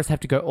these terrorists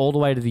have to go all the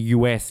way to the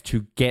US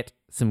to get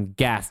some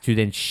gas to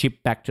then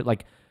ship back to,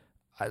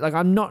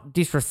 I'm not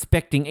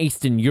disrespecting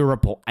Eastern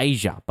Europe or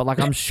Asia, but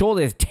I'm sure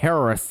there's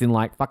terrorists in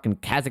fucking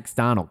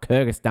Kazakhstan or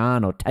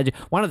Kyrgyzstan or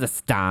one of the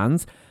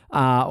stans,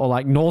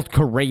 or North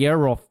Korea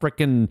or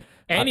frickin'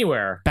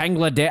 anywhere.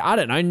 Bangladesh. I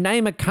don't know.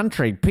 Name a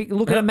country.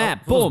 Look at a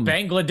map. Boom.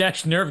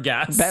 Bangladesh nerve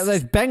gas.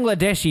 Those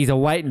Bangladeshis are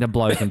waiting to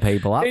blow some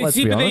people up. Let's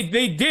be honest.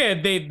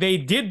 They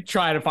did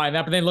try to find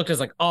that, but they looked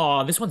as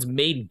oh, this one's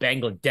made in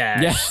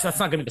Bangladesh. Yeah. That's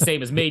not going to be the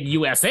same as made in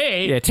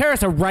USA. Yeah,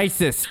 terrorists are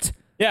racist.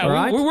 Yeah,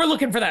 right? we're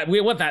looking for that. We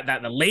want that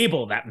the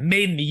label, that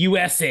made in the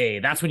USA.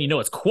 That's when you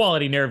know it's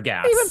quality nerve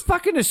gas. Even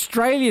fucking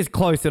Australia's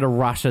closer to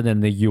Russia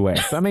than the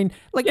US. I mean,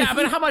 yeah,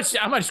 but how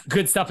much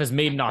good stuff is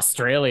made in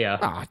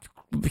Australia?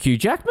 Hugh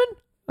Jackman.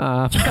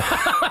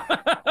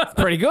 It's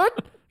pretty good.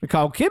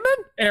 Nicole Kidman.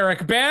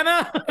 Eric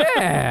Bana.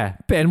 Yeah.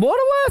 Ben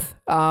Waterworth.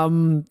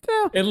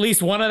 Yeah. At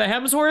least one of the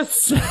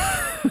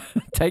Hemsworths.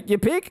 Take your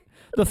pick.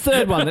 The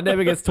third one that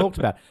never gets talked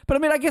about. But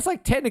I mean, I guess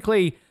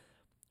technically,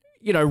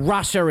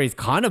 Russia is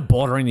kind of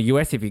bordering the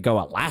US if you go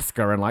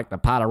Alaska and the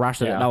part of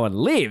Russia that no one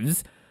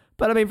lives.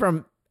 But I mean,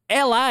 from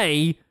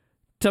LA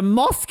to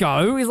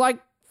Moscow is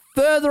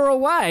further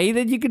away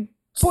than you could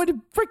point a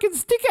freaking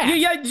stick at.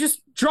 Yeah,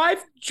 just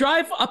drive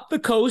up the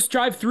coast,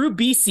 drive through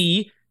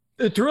BC,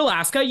 through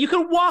Alaska. You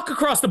can walk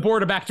across the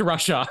border back to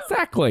Russia.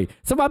 Exactly.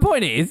 So my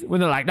point is, when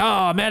they're like,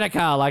 no,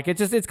 America,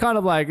 it's kind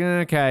of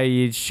okay,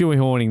 you're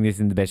shoehorning this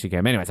in the best you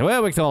can. Anyway, so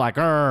Erwick's all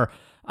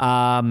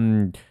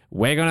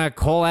we're going to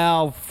call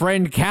our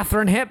friend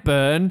Katharine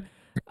Hepburn.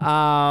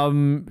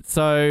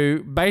 So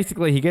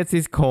basically he gets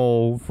this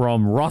call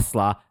from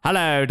Rossler.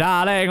 Hello,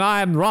 darling,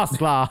 I'm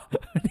Rossler.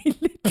 He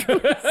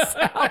literally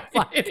sounds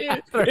like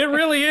Katharine. It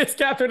really is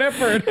Katharine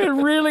Hepburn. It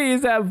really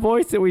is that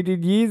voice that we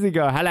did years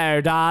ago.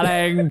 Hello,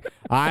 darling,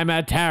 I'm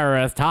a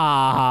terrorist. Ha,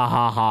 ha,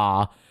 ha,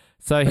 ha.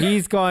 So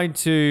he's going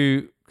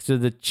to... So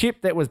the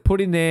chip that was put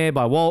in there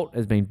by Walt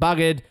has been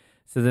buggered.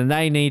 So then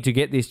they need to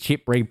get this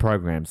chip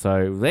reprogrammed.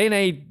 So they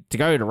need to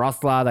go to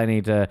Rossler. They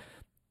need to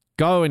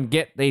go and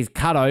get these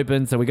cut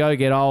open. So we go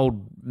get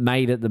old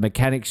mate at the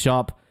mechanic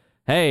shop.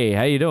 Hey,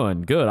 how you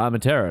doing? Good, I'm a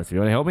terrorist. You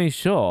want to help me?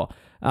 Sure.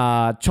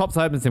 Chops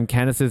open some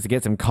canisters to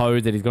get some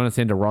codes that he's going to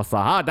send to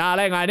Rossler.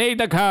 Darling, I need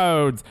the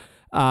codes.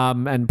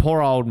 And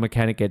poor old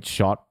mechanic gets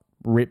shot.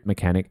 Rip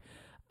mechanic.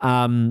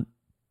 And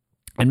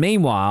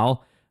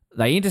meanwhile...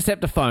 They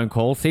intercept a phone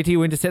call.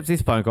 CTU intercepts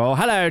this phone call.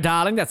 Hello,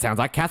 darling. That sounds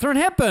like Katharine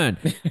Hepburn.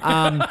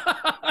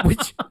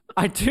 Which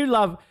I do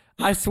love.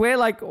 I swear,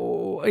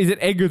 is it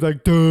Edgar's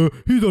duh,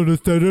 he's on a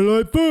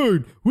satellite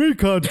phone. We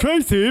can't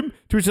trace him.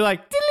 To which they're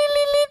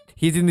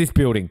he's in this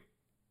building.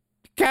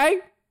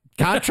 Okay.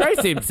 Can't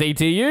trace him,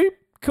 CTU.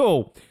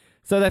 Cool.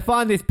 So they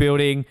find this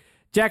building.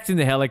 Jack's in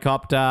the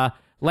helicopter,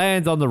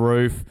 lands on the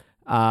roof.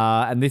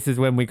 And this is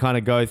when we kind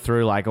of go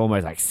through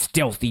almost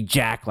stealthy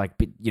Jack,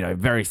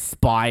 very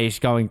spy-ish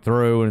going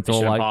through. And it's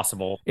all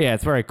Impossible. Yeah,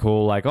 it's very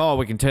cool.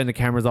 We can turn the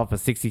cameras off for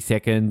 60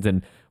 seconds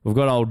and we've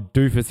got old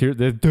doofus here.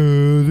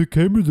 The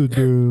cameras are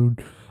down.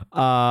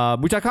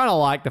 Which I kind of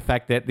like the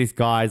fact that this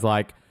guy's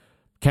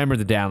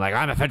cameras are down.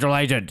 I'm a federal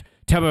agent.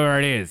 Tell me where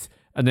it is.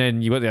 And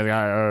then you got the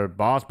other guy,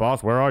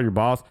 boss, where are you,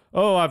 boss?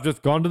 Oh, I've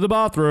just gone to the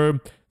bathroom.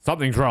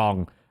 Something's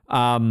wrong.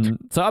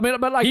 So I mean,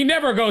 but he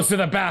never goes to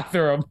the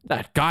bathroom.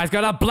 That guy's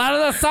got a bladder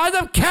the size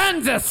of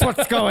Kansas.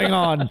 What's going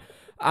on?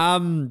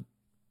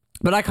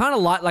 But I kind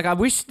of I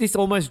wish this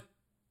almost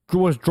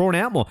was drawn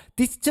out more.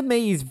 This to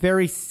me is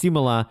very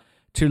similar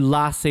to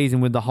last season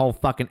with the whole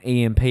fucking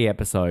EMP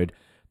episode.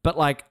 But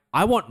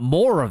I want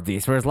more of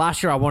this, whereas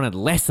last year I wanted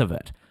less of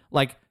it.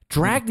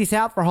 Drag this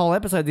out for a whole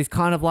episode. This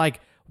kind of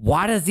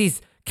why does this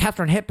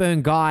Katharine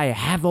Hepburn guy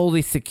have all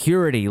this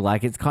security?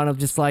 It's kind of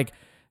just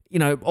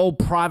all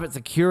private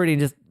security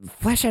and just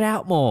flesh it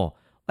out more.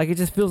 It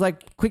just feels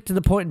quick to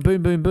the point and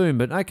boom, boom, boom.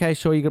 But okay,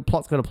 sure,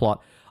 plot's got a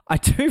plot. I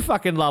do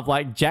fucking love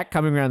Jack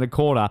coming around the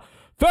corner.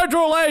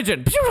 Federal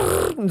agent!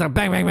 Bang,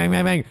 bang, bang,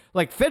 bang,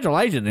 bang. Federal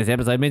agent in this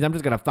episode means I'm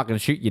just going to fucking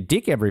shoot your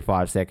dick every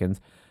 5 seconds.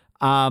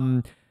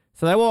 So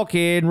they walk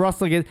in,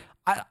 Rossler gets...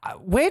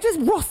 where does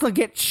Rossler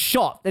get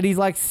shot that he's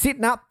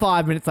sitting up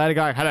 5 minutes later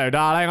going, hello,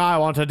 darling, I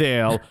want a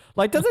deal?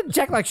 Doesn't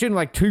Jack shoot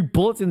him 2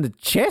 bullets in the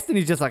chest and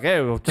he's just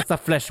oh, just a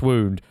flesh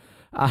wound?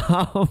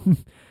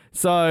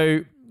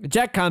 So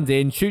Jack comes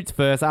in, shoots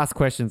first, asks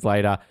questions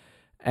later,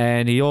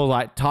 and he all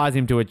like ties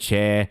him to a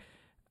chair.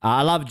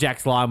 I love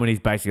Jack's line when he's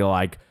basically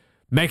like,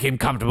 make him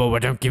comfortable,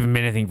 but don't give him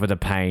anything for the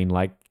pain.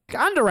 Like,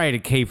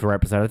 underrated Kiefer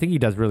episode. I think he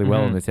does really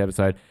well in this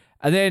episode.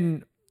 And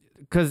then,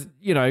 because,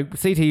 you know,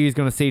 CTU is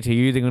going to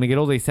CTU, they're going to get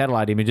all these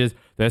satellite images.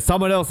 There's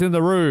someone else in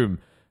the room.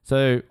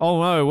 So,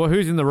 oh no, well,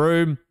 who's in the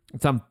room?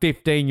 Some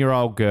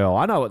 15-year-old girl.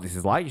 I know what this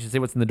is like. You should see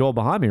what's in the door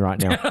behind me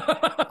right now.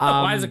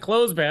 Why is it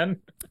closed,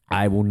 man?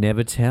 I will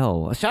never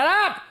tell. Shut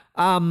up!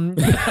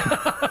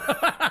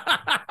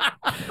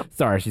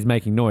 Sorry, she's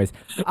making noise.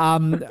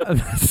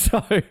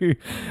 So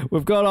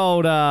we've got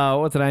old,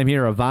 what's her name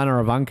here?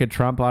 Ivanka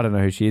Trump. I don't know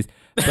who she is.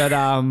 But,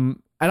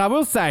 and I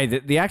will say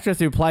that the actress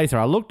who plays her,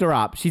 I looked her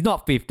up. She's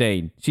not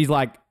 15. She's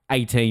like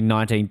 18,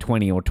 19,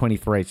 20 or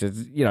 23.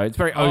 She's, you know, it's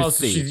very OC.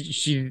 So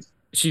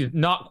she's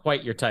not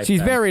quite your type. She's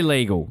then. very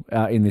legal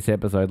in this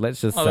episode,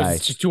 let's just say.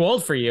 She's too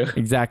old for you.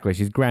 Exactly.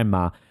 She's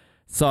grandma.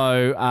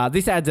 So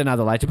this adds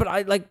another layer. But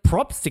I like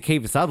props to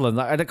Kiefer Sutherland.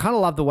 Like, I kind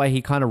of love the way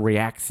he kind of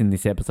reacts in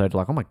this episode.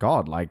 Like, oh my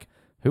God, like,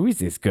 who is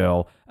this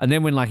girl? And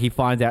then when like he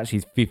finds out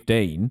she's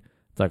 15,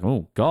 it's like,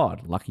 oh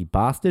God, lucky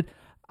bastard.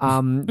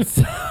 That's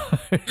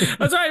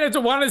right. That's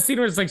one of the scenes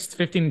where it's like she's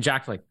 15 and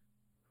Jack's like,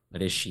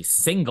 but is she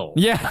single?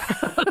 Yeah.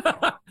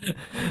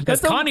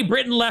 Because Connie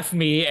Britton left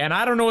me, and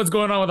I don't know what's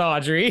going on with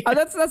Audrey.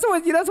 That's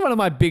always, that's one of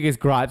my biggest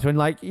gripes when,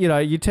 like, you know,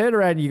 you turn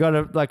around and you got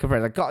to, like, a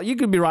friend, like, God, you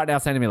could be right now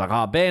saying to me, like,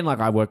 oh, Ben, like,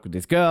 I work with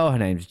this girl. Her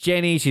name's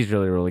Jenny. She's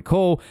really, really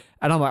cool.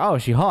 And I'm like, oh,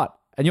 is she hot?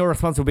 And your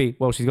response will be,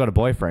 well, she's got a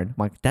boyfriend.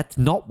 I'm like, that's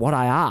not what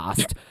I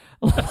asked.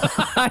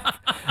 Like,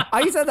 I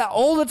used to say that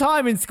all the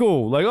time in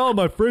school. Like, oh,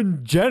 my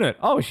friend Janet.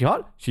 Oh, is she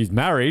hot? She's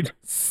married.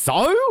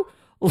 So?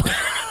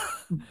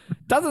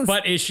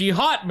 But is she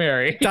hot,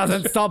 Mary?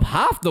 Doesn't stop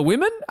half the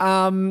women.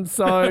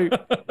 So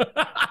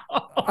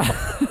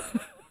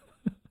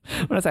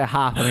when I say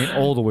half, I mean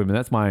all the women.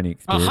 That's my only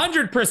experience.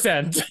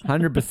 100%.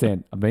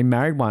 100%. I've been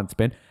married once,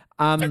 Ben.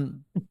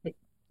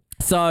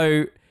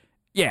 So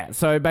yeah.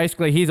 So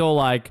basically, he's all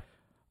like,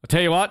 "I'll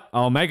tell you what.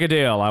 I'll make a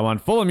deal. I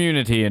want full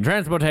immunity and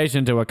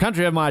transportation to a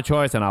country of my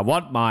choice, and I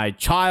want my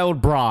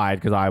child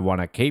bride because I want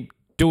to keep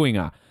doing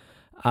her."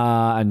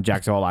 And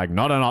Jack's all like,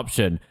 not an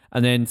option.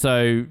 And then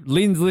so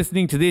Lynn's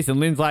listening to this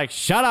and Lynn's like,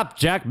 shut up,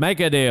 Jack, make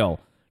a deal.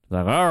 He's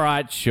like, all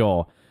right,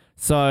 sure.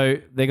 So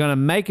they're going to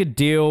make a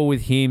deal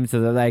with him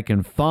so that they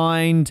can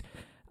find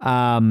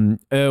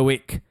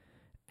Erwick.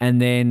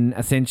 And then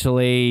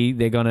essentially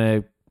they're going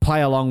to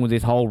play along with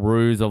this whole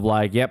ruse of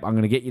like, yep, I'm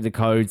going to get you the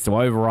codes to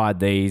override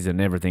these and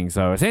everything.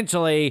 So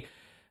essentially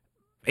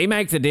he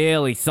makes a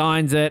deal, he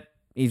signs it.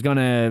 He's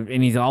gonna,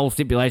 in his whole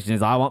stipulation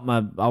is, I want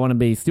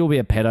to still be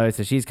a pedo,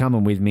 so she's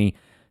coming with me.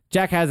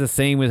 Jack has a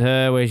scene with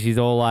her where she's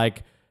all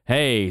like,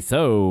 hey,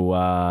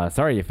 so,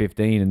 sorry you're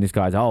 15 and this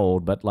guy's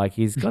old, but like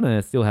he's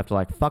gonna still have to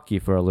like fuck you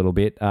for a little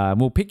bit.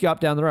 We'll pick you up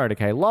down the road,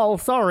 okay? Lol,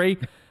 sorry.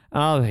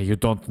 Oh, you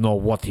don't know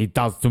what he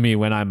does to me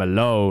when I'm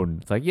alone.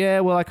 It's like,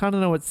 yeah, well, I kind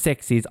of know what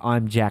sex is.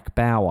 I'm Jack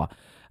Bauer.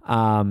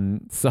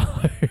 So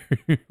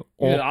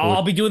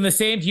I'll be doing the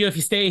same to you if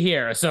you stay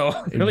here.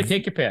 So really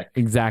take your pick.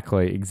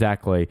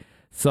 Exactly.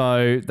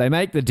 So they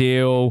make the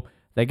deal.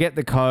 They get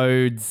the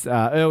codes.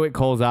 Erwick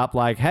calls up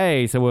like,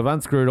 hey, so we've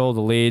unscrewed all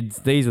the lids.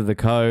 These are the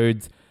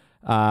codes.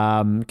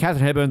 Catherine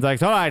Hepburn's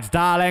like, all right,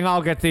 darling,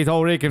 I'll get these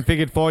all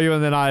reconfigured for you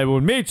and then I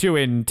will meet you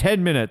in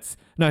 10 minutes.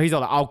 No, he's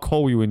like, I'll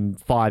call you in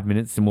 5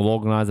 minutes and we'll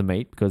organize a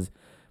meet because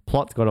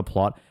plot's got a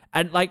plot.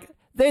 And like,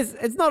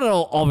 it's not at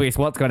all obvious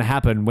what's going to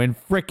happen when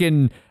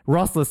frickin'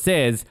 Rossler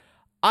says,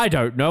 I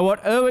don't know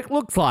what Erwick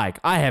looks like.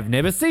 I have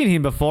never seen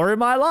him before in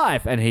my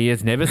life, and he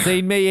has never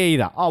seen me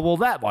either. Oh, well,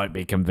 that won't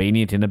be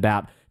convenient in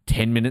about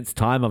 10 minutes'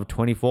 time of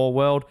 24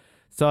 world.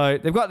 So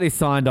they've got this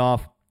signed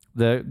off.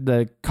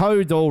 The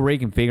code's all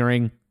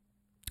reconfiguring.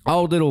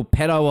 Old little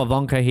pedo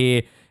Ivanka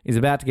here is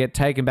about to get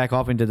taken back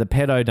off into the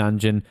pedo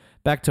dungeon.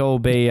 Back to all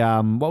be,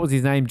 what was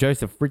his name?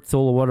 Joseph Fritzl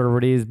or whatever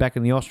it is, back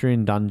in the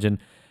Austrian dungeon.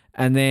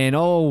 And then,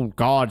 oh,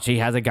 God, she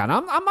has a gun.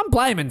 I'm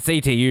blaming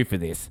CTU for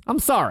this. I'm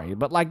sorry,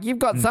 but, like, you've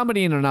got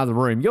somebody in another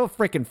room. You're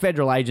freaking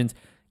federal agents.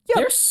 Yep.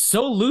 They're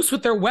so loose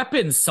with their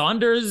weapons.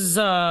 Saunders,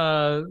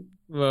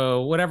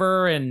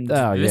 whatever, and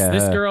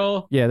this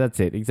girl. Yeah, that's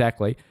it.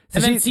 Exactly. So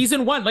and then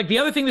season 1, like, the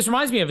other thing this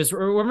reminds me of is,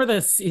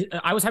 remember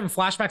I was having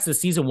flashbacks to the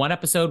season 1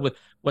 episode with,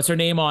 what's her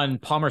name on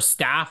Palmer's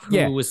staff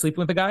who was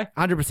sleeping with the guy?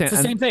 100%. It's the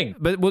same thing.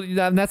 But well,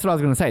 and that's what I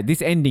was going to say.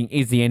 This ending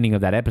is the ending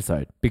of that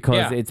episode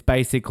because it's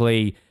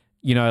basically...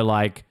 You know,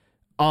 like,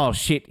 oh,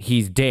 shit,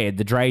 he's dead.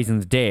 The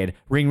Drazen's dead.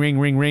 Ring, ring,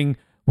 ring, ring.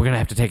 We're going to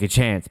have to take a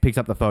chance. Picks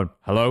up the phone.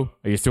 Hello?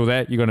 Are you still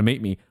there? You're going to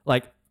meet me.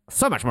 Like,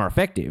 so much more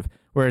effective.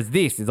 Whereas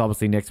this is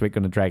obviously next week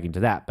going to drag into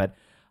that. But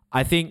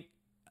I think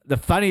the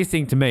funniest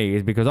thing to me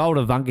is because old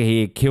Ivanka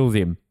here kills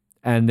him.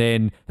 And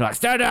then they're like,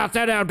 stand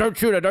down, don't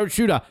shoot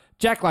her.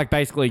 Jack, like,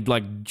 basically,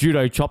 like,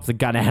 judo chops a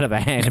gun out of her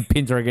hand and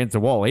pins her against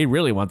the wall. He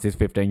really wants this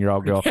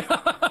 15-year-old girl.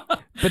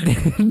 But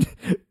then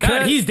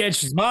he's dead,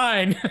 she's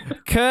mine.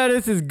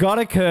 Curtis has got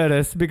a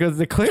Curtis because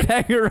the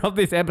cliffhanger of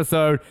this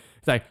episode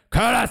is like,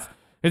 Curtis,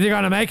 is he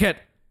going to make it?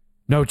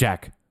 no,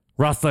 Jack,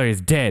 Rustler is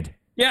dead.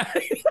 Yeah.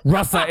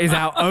 Rustler is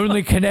our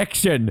only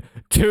connection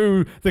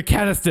to the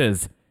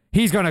canisters.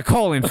 He's going to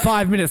call in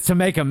 5 minutes to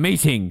make a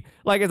meeting.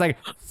 Like, it's like,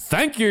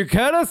 thank you,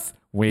 Curtis.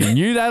 We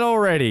knew that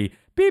already.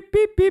 Beep,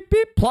 beep, beep,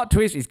 beep. Plot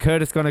twist, is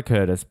Curtis going to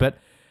Curtis? But,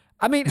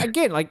 I mean,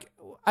 again, like,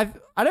 I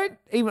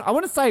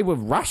want to say we've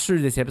rushed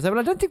through this episode, but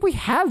I don't think we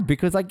have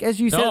because, like,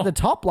 as you said at the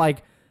top,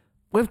 like,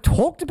 we've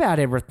talked about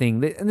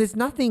everything. And there's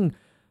nothing,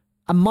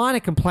 a minor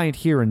complaint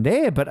here and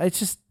there, but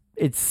it's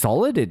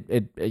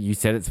solid. You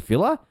said it's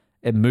filler.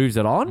 It moves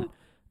it on.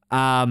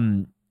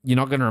 You're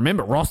not going to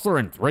remember Rostler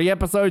in 3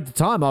 episodes of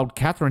time, old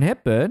Katharine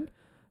Hepburn.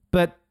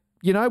 But,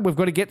 you know, we've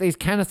got to get these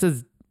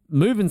canisters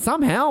moving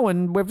somehow,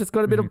 and we've just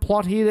got a bit of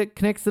plot here that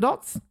connects the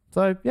dots.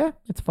 So, yeah,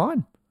 it's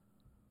fine.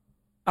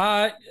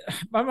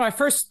 My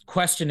first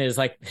question is,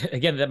 like,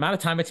 again, the amount of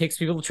time it takes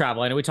people to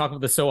travel. I know we talk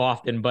about this so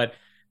often, but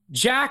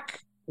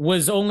Jack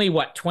was only,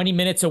 20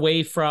 minutes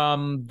away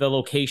from the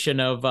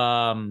location of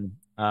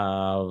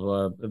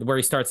where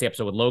he starts the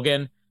episode with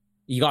Logan.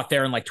 He got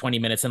there in, 20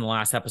 minutes in the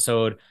last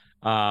episode.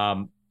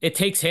 It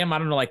takes him,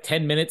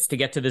 10 minutes to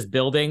get to this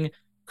building.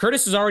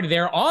 Curtis is already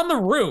there on the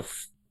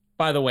roof,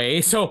 by the way.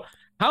 So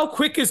how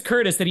quick is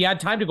Curtis that he had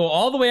time to go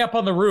all the way up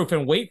on the roof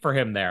and wait for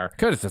him there?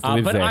 Curtis just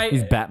lives there.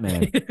 He's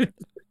Batman.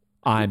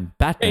 I'm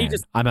Batman.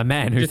 I'm a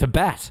man who's a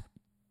bat.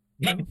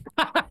 I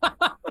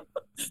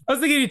was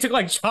thinking he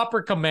took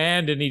Chopper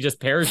Command and he just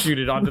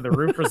parachuted onto the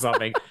roof or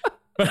something.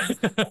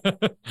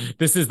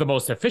 This is the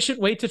most efficient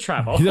way to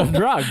travel. He's on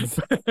drugs.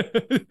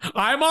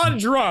 I'm on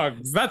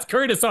drugs. That's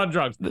Curtis on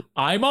drugs.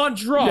 I'm on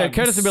drugs. Yeah,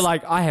 Curtis would be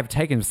like, I have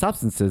taken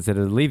substances that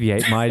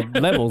alleviate my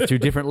levels to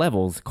different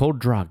levels called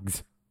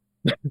drugs.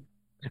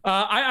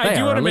 I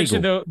do want to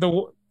mention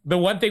the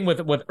one thing with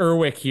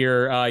Erwick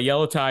here,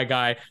 Yellow Tie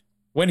guy,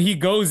 when he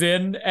goes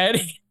in and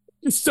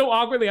he so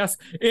awkwardly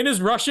asks in his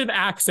Russian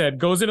accent,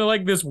 goes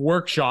into this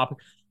workshop.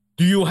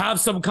 Do you have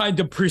some kind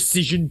of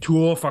precision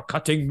tool for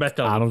cutting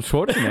metal? Arnold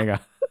Schwarzenegger.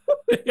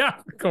 Yeah,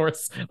 of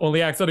course.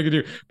 Only accent I could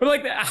do.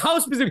 But how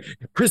specific?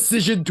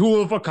 Precision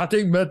tool for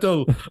cutting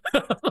metal.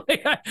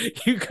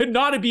 You could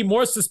not be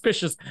more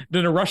suspicious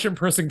than a Russian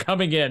person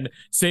coming in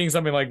saying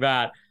something like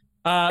that.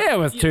 It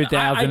was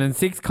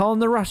 2006, Colin.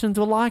 The Russians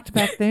were liked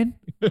back then.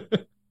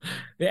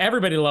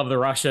 Everybody loved the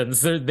Russians.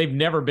 They've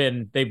never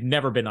been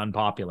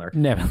unpopular.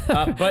 Never.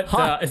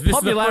 But this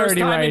is the first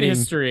time in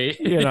history.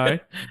 You know.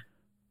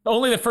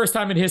 Only the first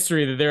time in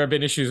history that there have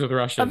been issues with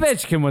Russians.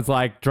 Ovechkin was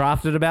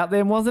drafted about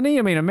them, wasn't he?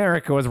 I mean,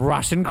 America was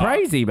Russian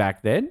crazy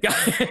back then.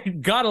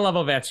 Gotta love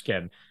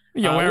Ovechkin.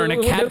 You're wearing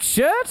a Caps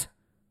shirt?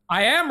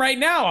 I am right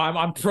now.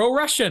 I'm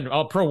pro-Russian,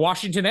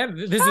 pro-Washington.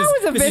 This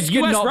is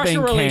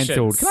U.S.-Russia relations.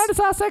 Cancelled? Can I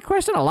just ask that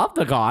question? I love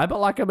the guy,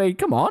 but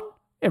come on.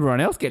 Everyone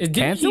else gets cancelled.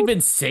 Didn't he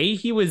even say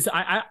he was?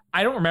 I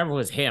don't remember if it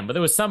was him, but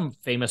there was some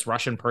famous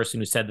Russian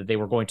person who said that they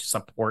were going to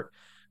support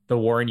the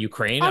war in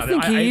Ukraine. I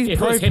think he is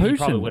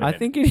pro-Putin. I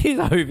think it is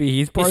Ovi.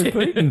 He's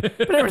pro-Putin. But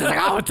everyone's like,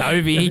 oh, it's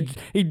Ovi.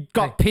 He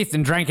got pissed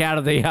and drank out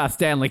of the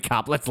Stanley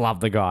Cup. Let's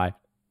love the guy.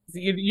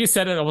 You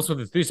said it almost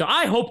with enthusiasm.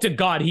 I hope to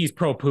God he's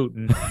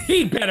pro-Putin.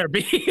 He better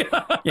be.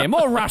 Yeah,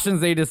 more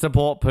Russians need to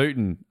support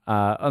Putin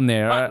on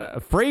their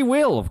free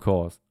will, of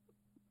course.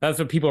 That's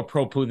what people are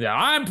pro-Putin.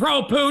 I'm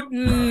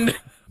pro-Putin.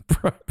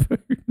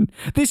 Pro-Putin.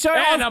 This show,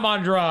 I'm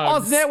on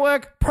drugs. Oz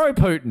Network,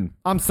 pro-Putin.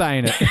 I'm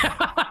saying it.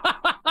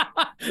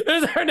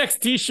 There's our next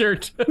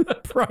T-shirt.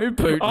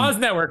 Pro-Putin. Oz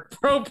Network,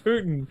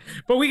 pro-Putin.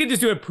 But we could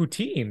just do it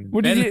poutine.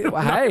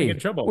 Hey, in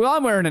trouble. Well,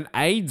 I'm wearing an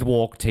AIDS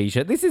walk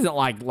T-shirt. This isn't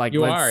like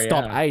let's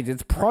stop AIDS.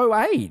 It's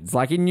pro-AIDS.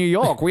 Like in New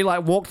York, we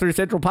walk through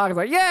Central Park. It's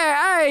like,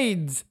 yeah,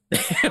 AIDS.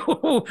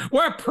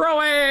 We're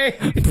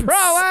pro-AIDS.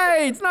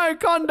 Pro-AIDS. No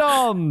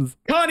condoms.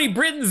 Connie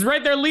Britton's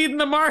right there leading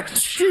the march.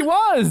 She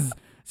was.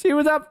 She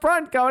was up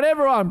front going,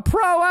 everyone,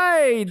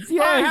 pro-AIDS.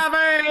 Yes. I have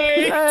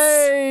AIDS.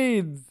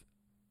 AIDS.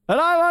 And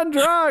I'm on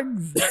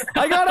drugs.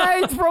 I got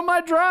AIDS from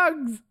my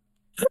drugs.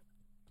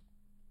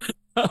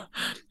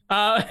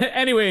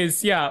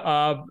 Anyways,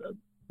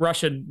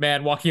 Russian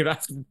man walking around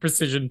asking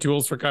precision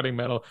tools for cutting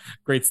metal.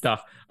 Great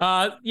stuff.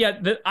 I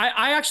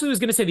actually was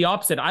going to say the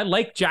opposite. I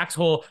like Jack's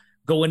whole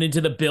going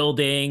into the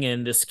building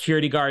and the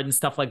security guard and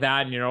stuff like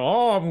that.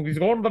 And, he's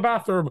going to the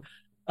bathroom.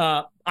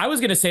 I was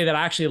going to say that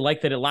I actually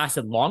like that it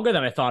lasted longer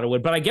than I thought it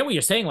would. But I get what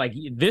you're saying.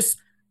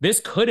 This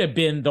could have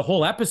been the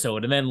whole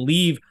episode and then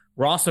leave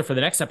Rostler for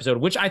the next episode,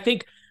 which I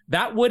think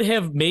that would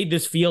have made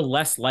this feel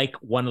less like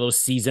one of those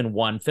season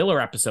 1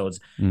 filler episodes.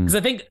 Because I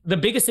think the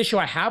biggest issue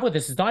I have with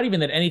this is not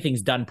even that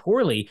anything's done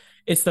poorly.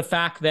 It's the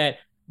fact that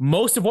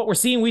most of what we're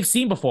seeing, we've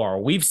seen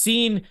before. We've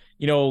seen,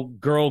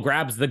 girl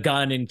grabs the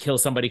gun and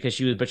kills somebody because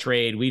she was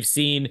betrayed. We've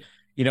seen,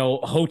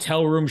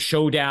 hotel room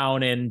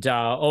showdown and,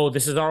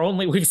 this is our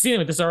only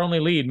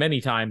lead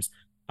many times.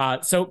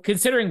 So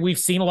considering we've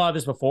seen a lot of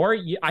this before,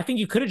 I think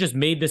you could have just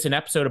made this an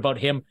episode about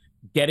him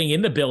getting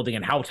in the building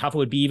and how tough it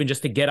would be even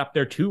just to get up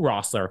there to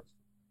Rostler.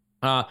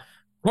 Of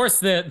course,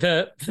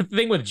 the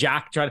thing with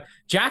Jack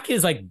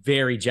is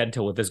very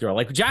gentle with this girl.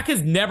 Jack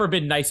has never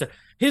been nicer.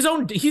 He's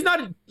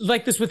not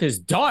like this with his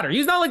daughter.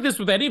 He's not like this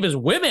with any of his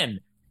women.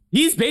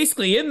 he's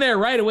basically in there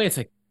right away. It's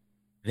like,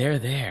 they're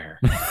there.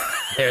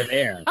 They're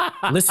there.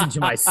 Listen to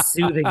my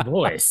soothing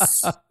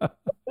voice. I've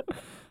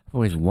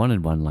always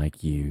wanted one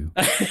like you.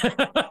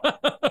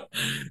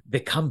 They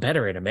come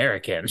better in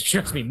American.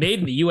 Trust me, made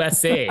in the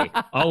USA,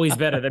 always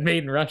better than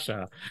made in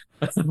Russia.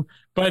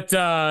 But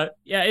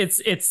yeah,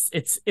 it's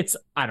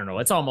I don't know.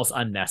 It's almost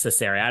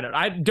unnecessary.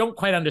 I don't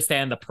quite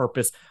understand the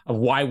purpose of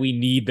why we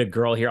need the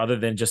girl here, other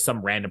than just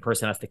some random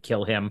person has to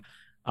kill him.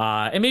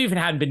 And maybe if it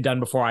hadn't been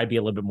done before, I'd be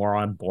a little bit more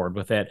on board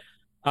with it.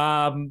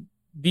 I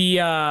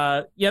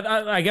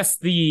guess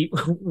the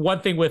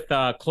one thing with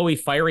Chloe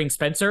firing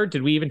Spencer,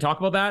 did we even talk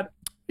about that?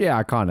 Yeah,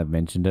 I kind of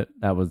mentioned it.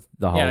 That was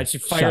the whole. Yeah, she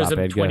fires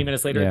him 20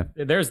 minutes later.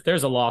 Yeah.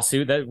 There's a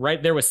lawsuit that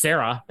right there with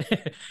Sarah.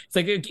 It's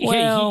like,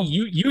 hey,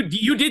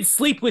 you did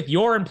sleep with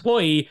your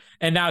employee,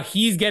 and now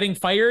he's getting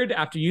fired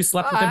after you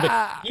slept with him.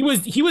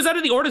 But he was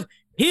under the orders.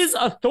 His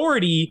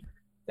authority,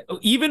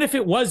 even if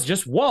it was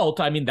just Walt,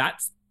 I mean,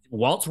 that's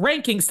Walt's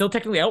ranking still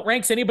technically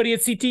outranks anybody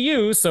at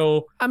CTU.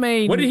 So I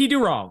mean, what did he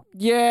do wrong?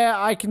 Yeah,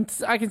 I can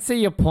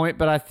see your point,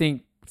 but I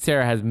think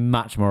Sarah has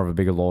much more of a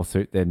bigger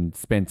lawsuit than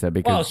Spencer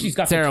because she's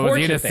got Sarah was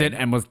innocent thing.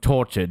 and was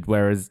tortured,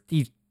 whereas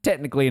he's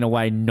technically in a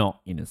way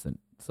not innocent.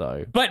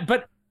 So, but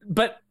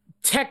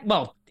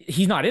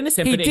he's not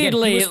innocent. He but did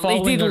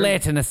again,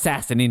 let an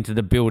assassin into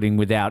the building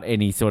without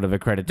any sort of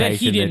accreditation that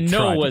he didn't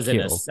know was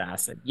an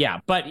assassin. Yeah,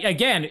 but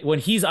again, when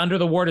he's under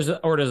the orders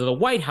of the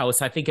White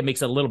House, I think it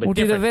makes it a little bit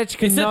different. Did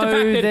Ovechkin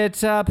know that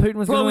Putin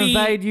was going to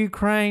invade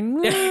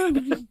Ukraine?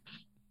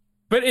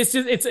 But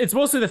it's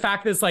mostly the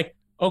fact that it's like,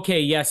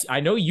 okay, yes, I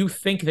know you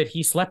think that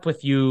he slept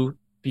with you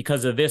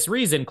because of this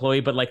reason,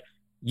 Chloe, but like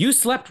you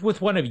slept with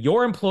one of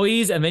your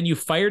employees and then you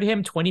fired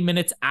him 20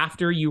 minutes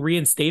after you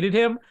reinstated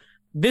him.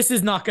 This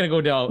is not going to go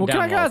down. Well, can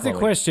I ask a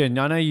question?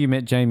 I know you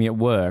met Jamie at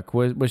work.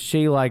 Was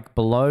she like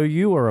below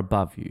you or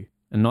above you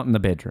and not in the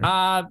bedroom?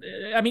 I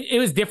mean, it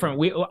was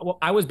different.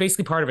 I was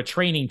basically part of a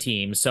training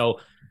team. So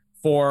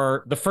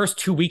for the first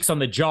 2 weeks on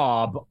the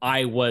job,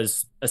 I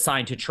was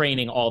assigned to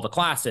training all the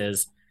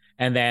classes,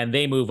 and then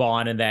they move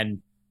on, and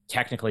then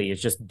technically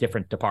it's just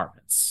different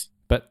departments.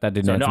 But that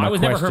didn't answer my I was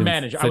questions. never her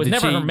manager. So I was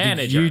never her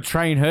manager. Did you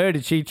train her?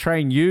 Did she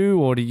train you,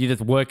 or did you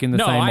just work in the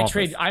same office?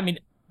 No, I trained. I mean,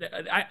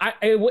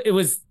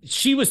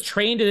 she was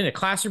trained in a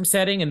classroom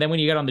setting, and then when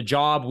you get on the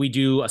job, we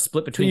do a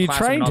split between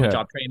classroom and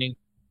on-the-job training.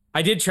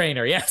 I did train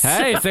her, yes.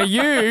 Hey, so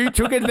you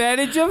took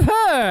advantage of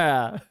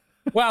her.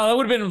 Well, it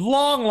would have been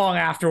long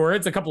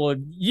afterwards, a couple of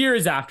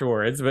years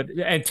afterwards,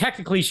 and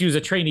technically she was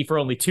a trainee for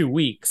only 2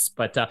 weeks.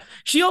 But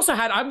she also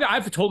had,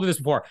 I've told you this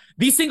before,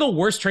 the single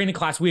worst training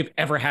class we have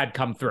ever had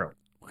come through.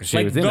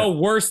 Like the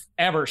worst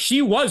ever.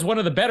 She was one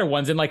of the better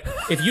ones. And like,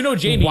 if you know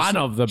Jamie, one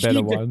of the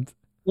better ones.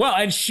 Well,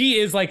 and she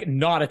is like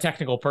not a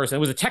technical person. It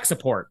was a tech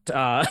support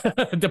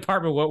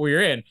department what we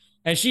were in.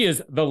 And she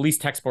is the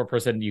least tech support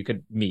person you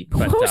could meet.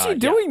 But, what was she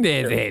doing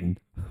there then?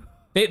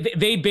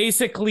 They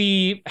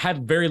basically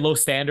had very low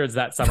standards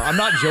that summer. I'm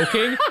not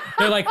joking.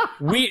 They're like,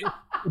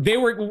 they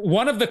were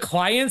one of the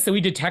clients that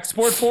we did tech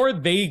support for.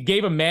 They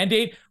gave a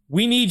mandate.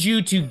 We need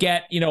you to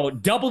get,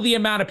 double the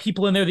amount of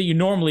people in there that you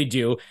normally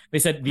do. They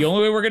said the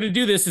only way we're going to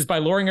do this is by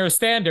lowering our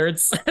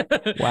standards.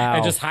 Wow.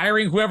 And just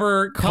hiring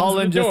whoever comes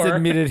Colin in the door. just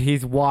admitted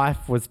his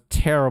wife was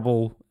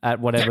terrible at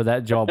whatever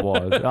that job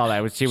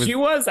was.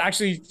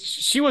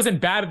 She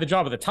wasn't bad at the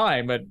job at the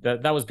time, but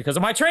that was because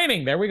of my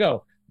training. There we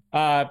go.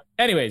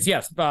 Anyways,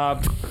 yes.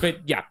 But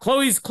yeah,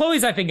 Chloe's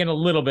I think in a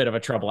little bit of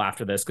a trouble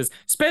after this because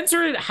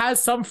Spencer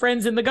has some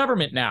friends in the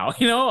government now,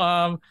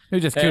 who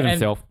just killed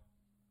himself.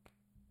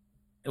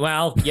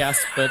 Well,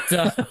 yes, but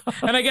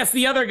and I guess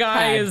the other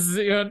guy is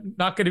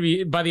not going to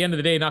be, by the end of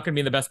the day, not going to be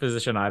in the best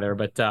position either.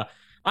 But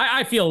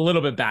I feel a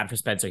little bit bad for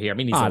Spencer here. I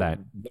mean,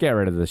 get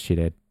rid of this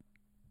shithead.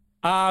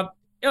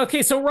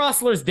 Okay, so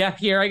Rossler's death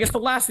here. I guess the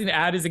last thing to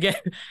add is, again,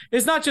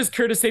 it's not just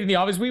Curtis stating the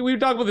obvious. We've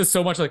talked about this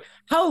so much, like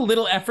how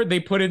little effort they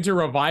put into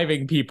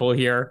reviving people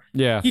here.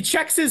 Yeah. He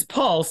checks his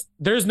pulse.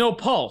 There's no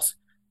pulse.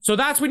 So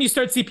that's when you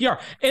start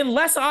CPR.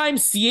 Unless I'm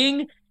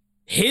seeing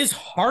his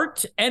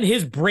heart and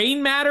his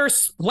brain matter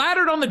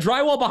splattered on the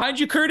drywall behind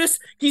you, Curtis,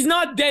 he's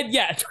not dead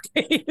yet.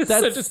 Okay?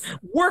 So just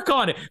work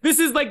on it. This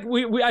is like,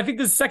 I think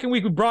this is the second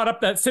week we brought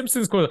up that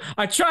Simpsons quote.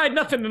 I tried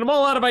nothing and I'm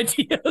all out of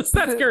ideas.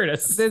 That's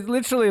Curtis. There's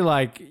literally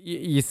like,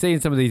 you see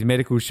in some of these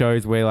medical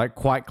shows where like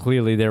quite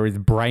clearly there is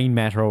brain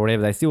matter or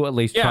whatever. They still at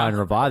least try and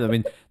revive them. I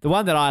mean, the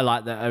one that I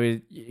like,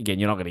 again,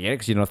 you're not going to get it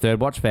because you're not a Third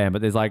Watch fan,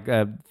 but there's like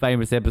a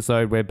famous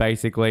episode where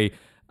basically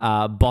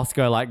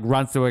Bosco like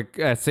runs to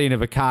a scene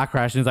of a car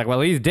crash and he's like,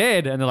 well, he's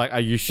dead. And they're like, are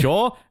you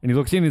sure? And he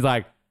looks in and he's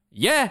like,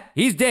 yeah,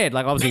 he's dead.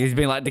 Like, obviously he's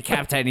been like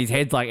decapitated and his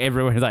head's like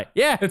everywhere. He's like,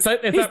 yeah, it's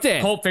he's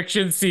dead. Pulp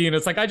Fiction scene.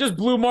 It's like, I just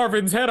blew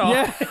Marvin's head off.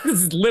 Yeah.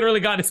 He's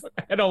literally got his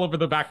head all over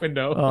the back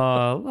window.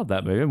 I love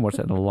that movie. I haven't watched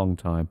that in a long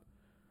time.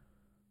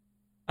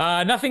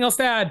 Nothing else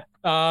to add.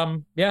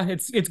 Yeah,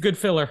 it's good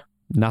filler.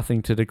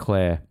 Nothing to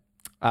declare.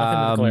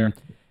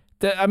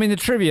 The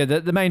trivia,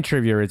 the main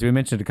trivia is, we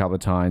mentioned it a couple of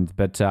times,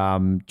 but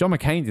John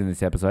McCain's in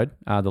this episode,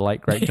 the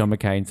late, great John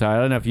McCain. So I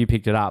don't know if you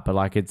picked it up, but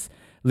like it's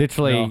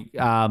literally,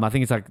 I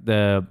think it's like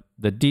the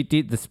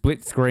the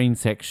split screen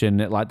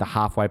section at like the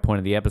halfway point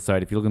of the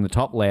episode. If you look in the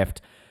top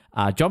left,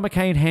 John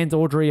McCain hands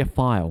Audrey a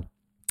file.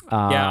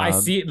 Yeah, I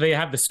see. They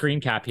have the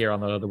screen cap here on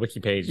the wiki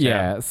page.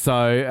 Yeah.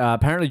 So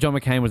apparently John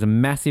McCain was a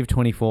massive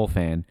 24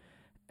 fan,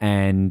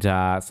 and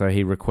so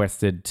he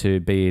requested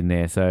to be in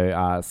there.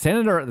 So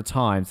senator at the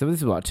time. So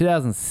this was like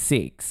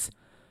 2006.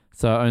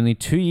 So only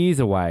 2 years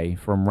away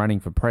from running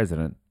for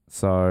president.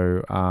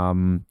 So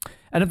and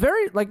a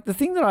very like the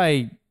thing that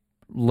I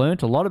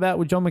learnt a lot about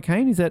with John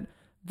McCain is that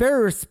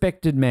very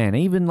respected man.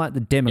 Even like the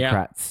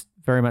Democrats.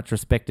 Very much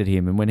respected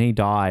him, and when he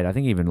died, I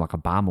think even like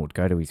Obama would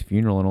go to his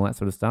funeral and all that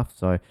sort of stuff.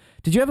 So,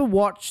 did you ever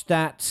watch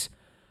that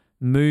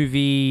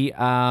movie?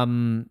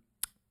 Can't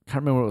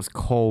remember what it was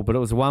called, but it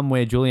was one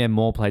where Julianne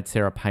Moore played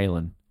Sarah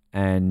Palin,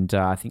 and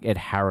I think Ed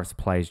Harris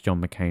plays John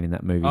McCain in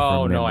that movie.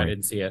 Oh no, I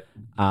didn't see it.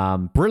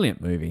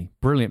 Brilliant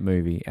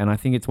movie, and I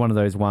think it's one of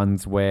those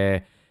ones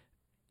where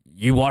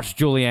you watch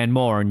Julianne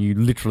Moore and you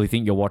literally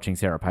think you're watching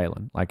Sarah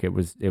Palin. Like it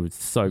was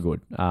so good.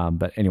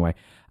 But anyway,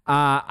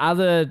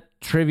 other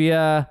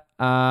trivia.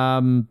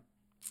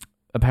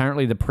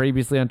 Apparently the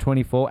previously on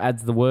 24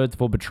 adds the words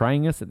for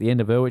betraying us at the end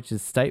of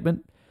Erwich's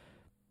statement.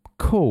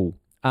 Cool.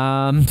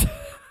 There's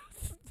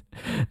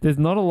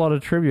not a lot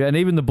of trivia, and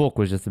even the book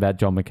was just about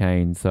John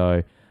McCain,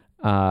 so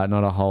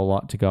not a whole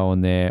lot to go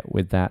on there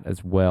with that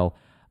as well.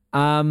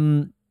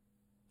 I'm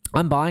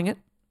buying it.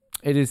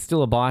 It is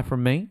still a buy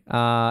from me.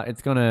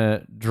 It's going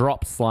to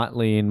drop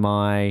slightly in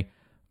my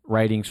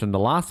ratings from the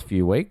last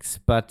few weeks,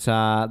 but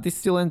this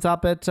still ends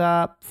up at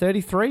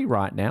 33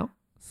 right now.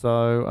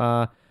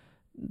 So,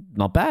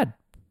 not bad.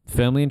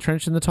 Firmly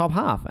entrenched in the top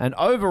half. And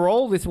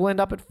overall, this will end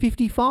up at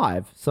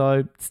 55.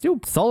 So, still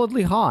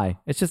solidly high.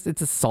 It's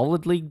a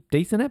solidly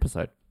decent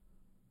episode.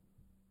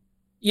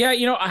 Yeah,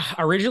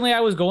 originally I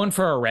was going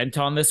for a rent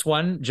on this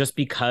one just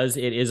because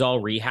it is all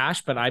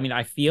rehash. But I mean,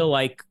 I feel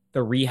like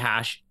the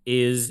rehash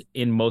is,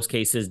 in most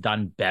cases,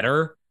 done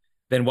better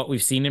than what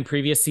we've seen in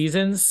previous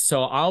seasons.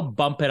 So, I'll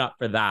bump it up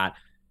for that.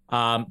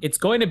 It's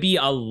going to be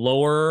a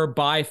lower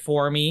buy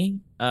for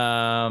me.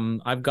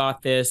 I've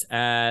got this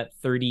at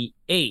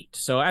 38,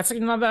 so that's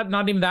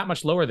not even that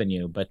much lower than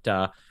you. But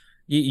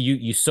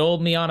you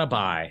sold me on a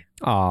buy.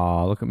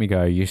 Oh, look at me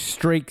go! Your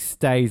streak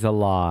stays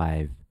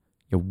alive.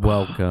 You're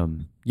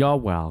welcome. You're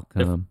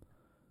welcome.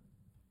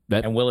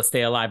 And will it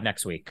stay alive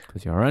next week?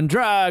 Because you're on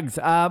drugs.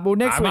 Well,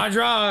 next week. I'm on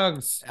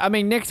drugs. I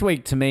mean, next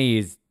week to me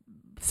is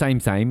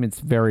same.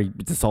 It's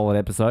a solid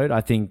episode.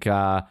 I think.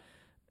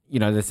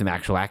 There's some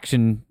actual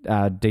action,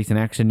 decent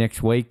action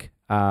next week.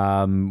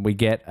 We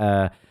get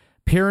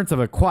appearance of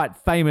a quite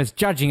famous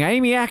Judging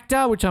Amy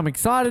actor, which I'm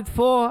excited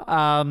for.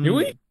 Do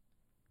we?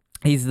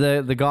 He's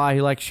the guy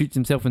who shoots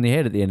himself in the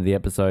head at the end of the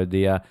episode.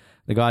 The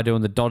guy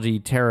doing the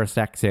dodgy terrorist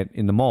accent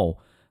in the mall.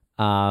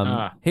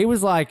 He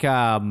was like,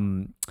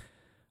 what's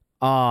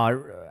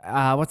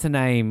her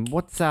name?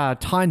 What's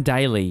Tyne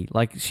Daly?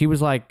 Like she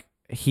was like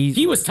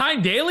he was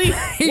Tyne Daly.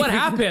 What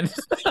happened?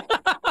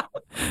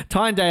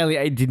 Tyne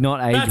Daly did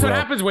not age That's well. what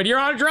happens when you're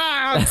on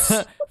drugs.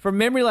 From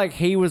memory,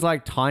 he was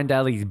like Tyne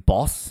Daly's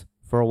boss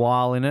for a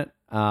while in it.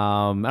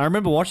 I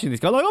remember watching this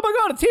guy like, oh my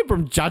God, it's him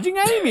from Judging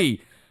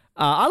Amy.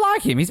 I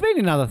like him. He's been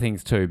in other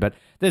things too, but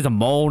there's a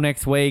mole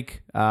next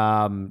week.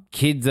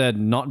 Kids are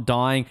not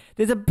dying.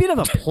 There's a bit of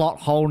a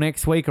plot hole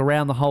next week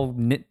around the whole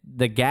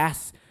the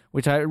gas,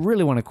 which I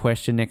really want to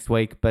question next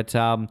week. But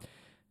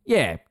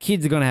yeah,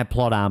 kids are going to have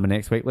plot armor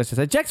next week. Let's just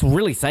say Jack's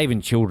really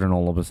saving children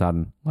all of a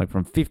sudden, like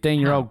from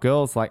 15-year-old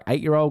girls to like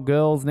 8-year-old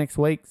girls next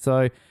week.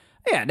 So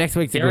yeah, next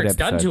week's a good episode.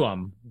 Done to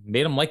them,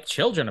 made them like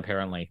children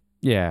apparently.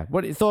 Yeah.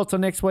 What are your thoughts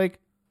on next week?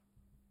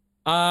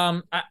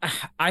 I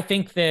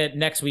think that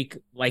next week,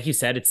 like you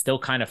said, it's still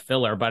kind of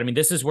filler, but I mean,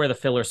 this is where the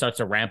filler starts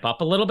to ramp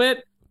up a little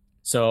bit.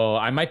 So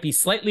I might be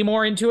slightly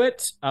more into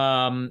it.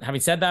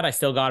 Having said that, I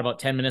still got about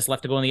 10 minutes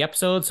left to go in the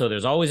episode, so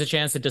there's always a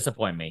chance to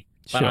disappoint me.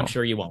 But Sure. I'm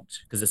sure you won't,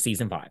 because it's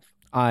season 5.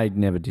 I'd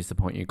never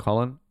disappoint you,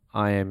 Colin.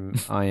 I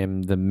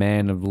am the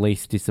man of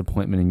least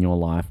disappointment in your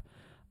life.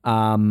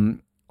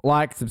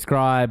 Like,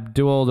 subscribe,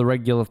 do all the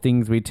regular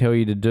things we tell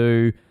you to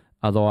do.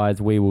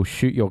 Otherwise, we will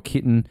shoot your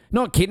kitten.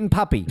 Not kitten,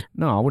 puppy.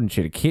 No, I wouldn't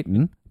shoot a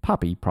kitten.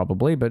 Puppy,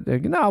 probably. But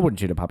no, I wouldn't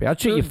shoot a puppy. I'd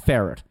shoot your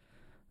ferret.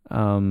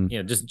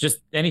 Just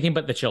anything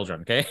but the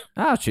children, okay?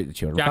 I'll shoot the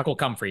children. Jack will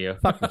come for you.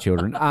 Fuck the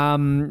children.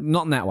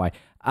 Not in that way.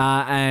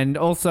 And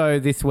also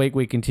this week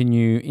we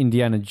continue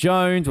Indiana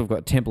Jones. We've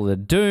got Temple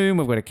of Doom.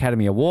 We've got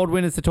Academy Award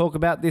winners to talk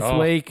about this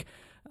week.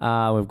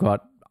 We've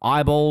got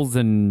eyeballs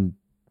and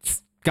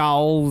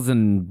skulls,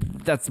 and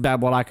that's about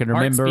what I can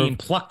remember. Hearts being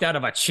plucked out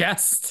of a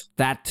chest.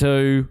 That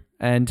too.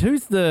 And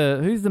who's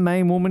the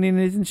main woman in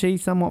it? Isn't she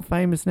somewhat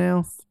famous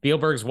now?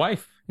 Spielberg's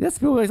wife. That's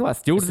Spielberg's wife.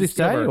 Still to this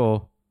day,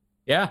 or?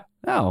 Yeah.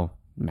 Oh,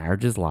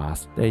 marriages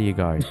last. There you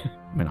go.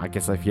 I mean, I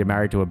guess if you're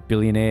married to a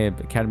billionaire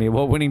Academy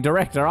Award-winning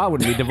director, I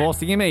wouldn't be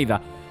divorcing him either.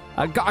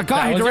 A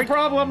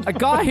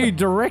guy who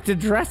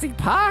directed Jurassic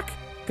Park.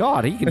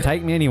 God, he can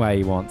take me anywhere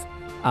he wants.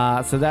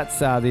 So that's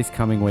this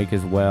coming week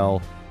as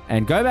well.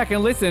 And go back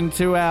and listen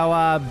to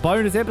our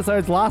bonus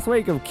episodes last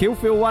week of Kill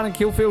Field 1 and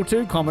Kill Field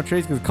 2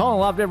 commentaries, because Colin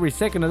loved every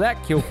second of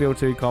that Kill Field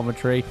 2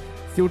 commentary.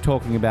 Still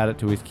talking about it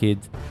to his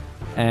kids.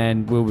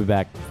 And we'll be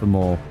back for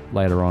more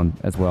later on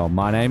as well.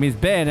 My name is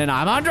Ben, and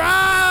I'm on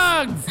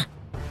drugs!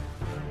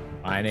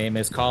 My name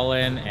is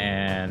Colin,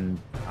 and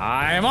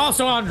I am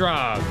also on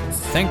drugs.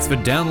 Thanks for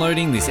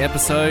downloading this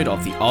episode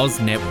of the Oz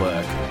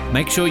Network.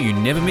 Make sure you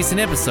never miss an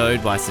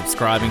episode by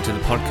subscribing to the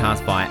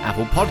podcast via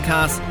Apple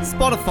Podcasts,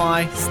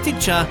 Spotify,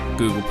 Stitcher,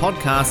 Google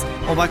Podcasts,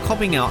 or by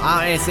copying our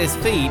RSS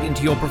feed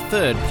into your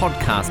preferred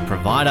podcast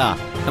provider.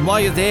 And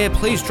while you're there,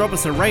 please drop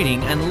us a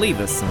rating and leave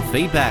us some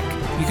feedback.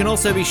 You can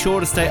also be sure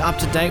to stay up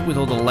to date with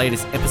all the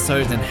latest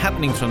episodes and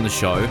happenings from the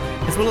show,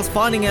 as well as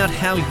finding out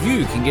how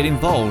you can get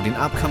involved in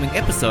upcoming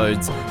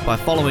episodes by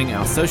following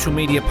our social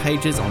media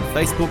pages on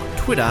Facebook,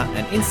 Twitter,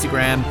 and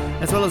Instagram,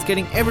 as well as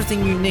getting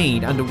everything you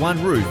need under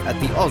one roof at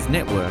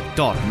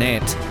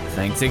theoznetwork.net.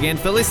 Thanks again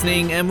for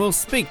listening, and we'll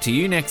speak to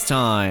you next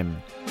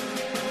time.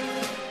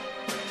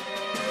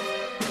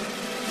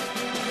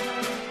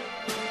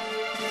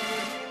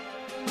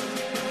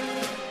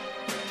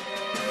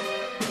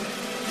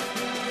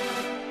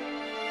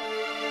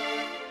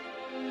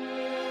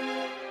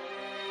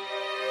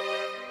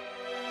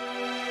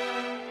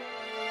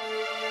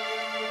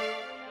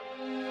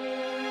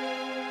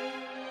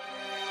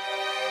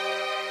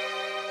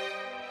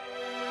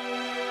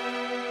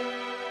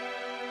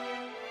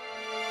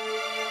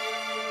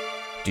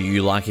 Do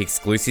you like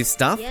exclusive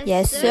stuff?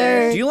 Yes,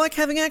 sir. Do you like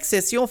having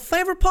access to your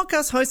favourite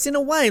podcast hosts in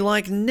a way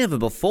like never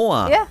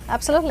before? Yeah,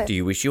 absolutely. Do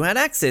you wish you had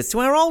access to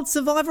our old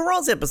Survivor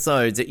Oz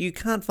episodes that you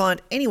can't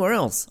find anywhere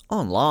else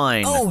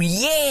online? Oh,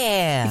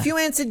 yeah! If you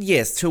answered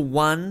yes to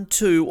 1,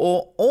 2,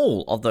 or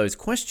all of those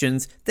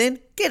questions, then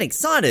get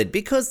excited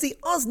because the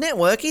Oz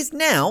Network is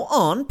now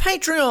on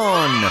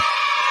Patreon.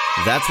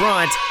 That's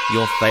right,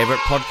 your favourite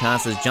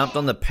podcast has jumped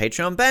on the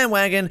Patreon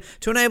bandwagon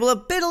to enable a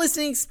better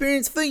listening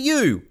experience for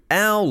you,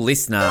 our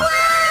listener.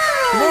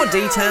 For more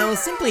details,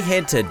 simply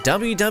head to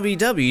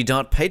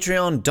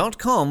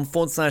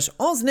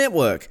www.patreon.com/Oz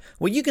Network,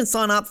 where you can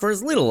sign up for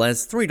as little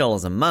as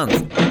 $3 a month.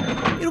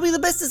 It'll be the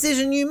best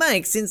decision you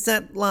make since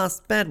that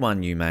last bad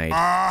one you made.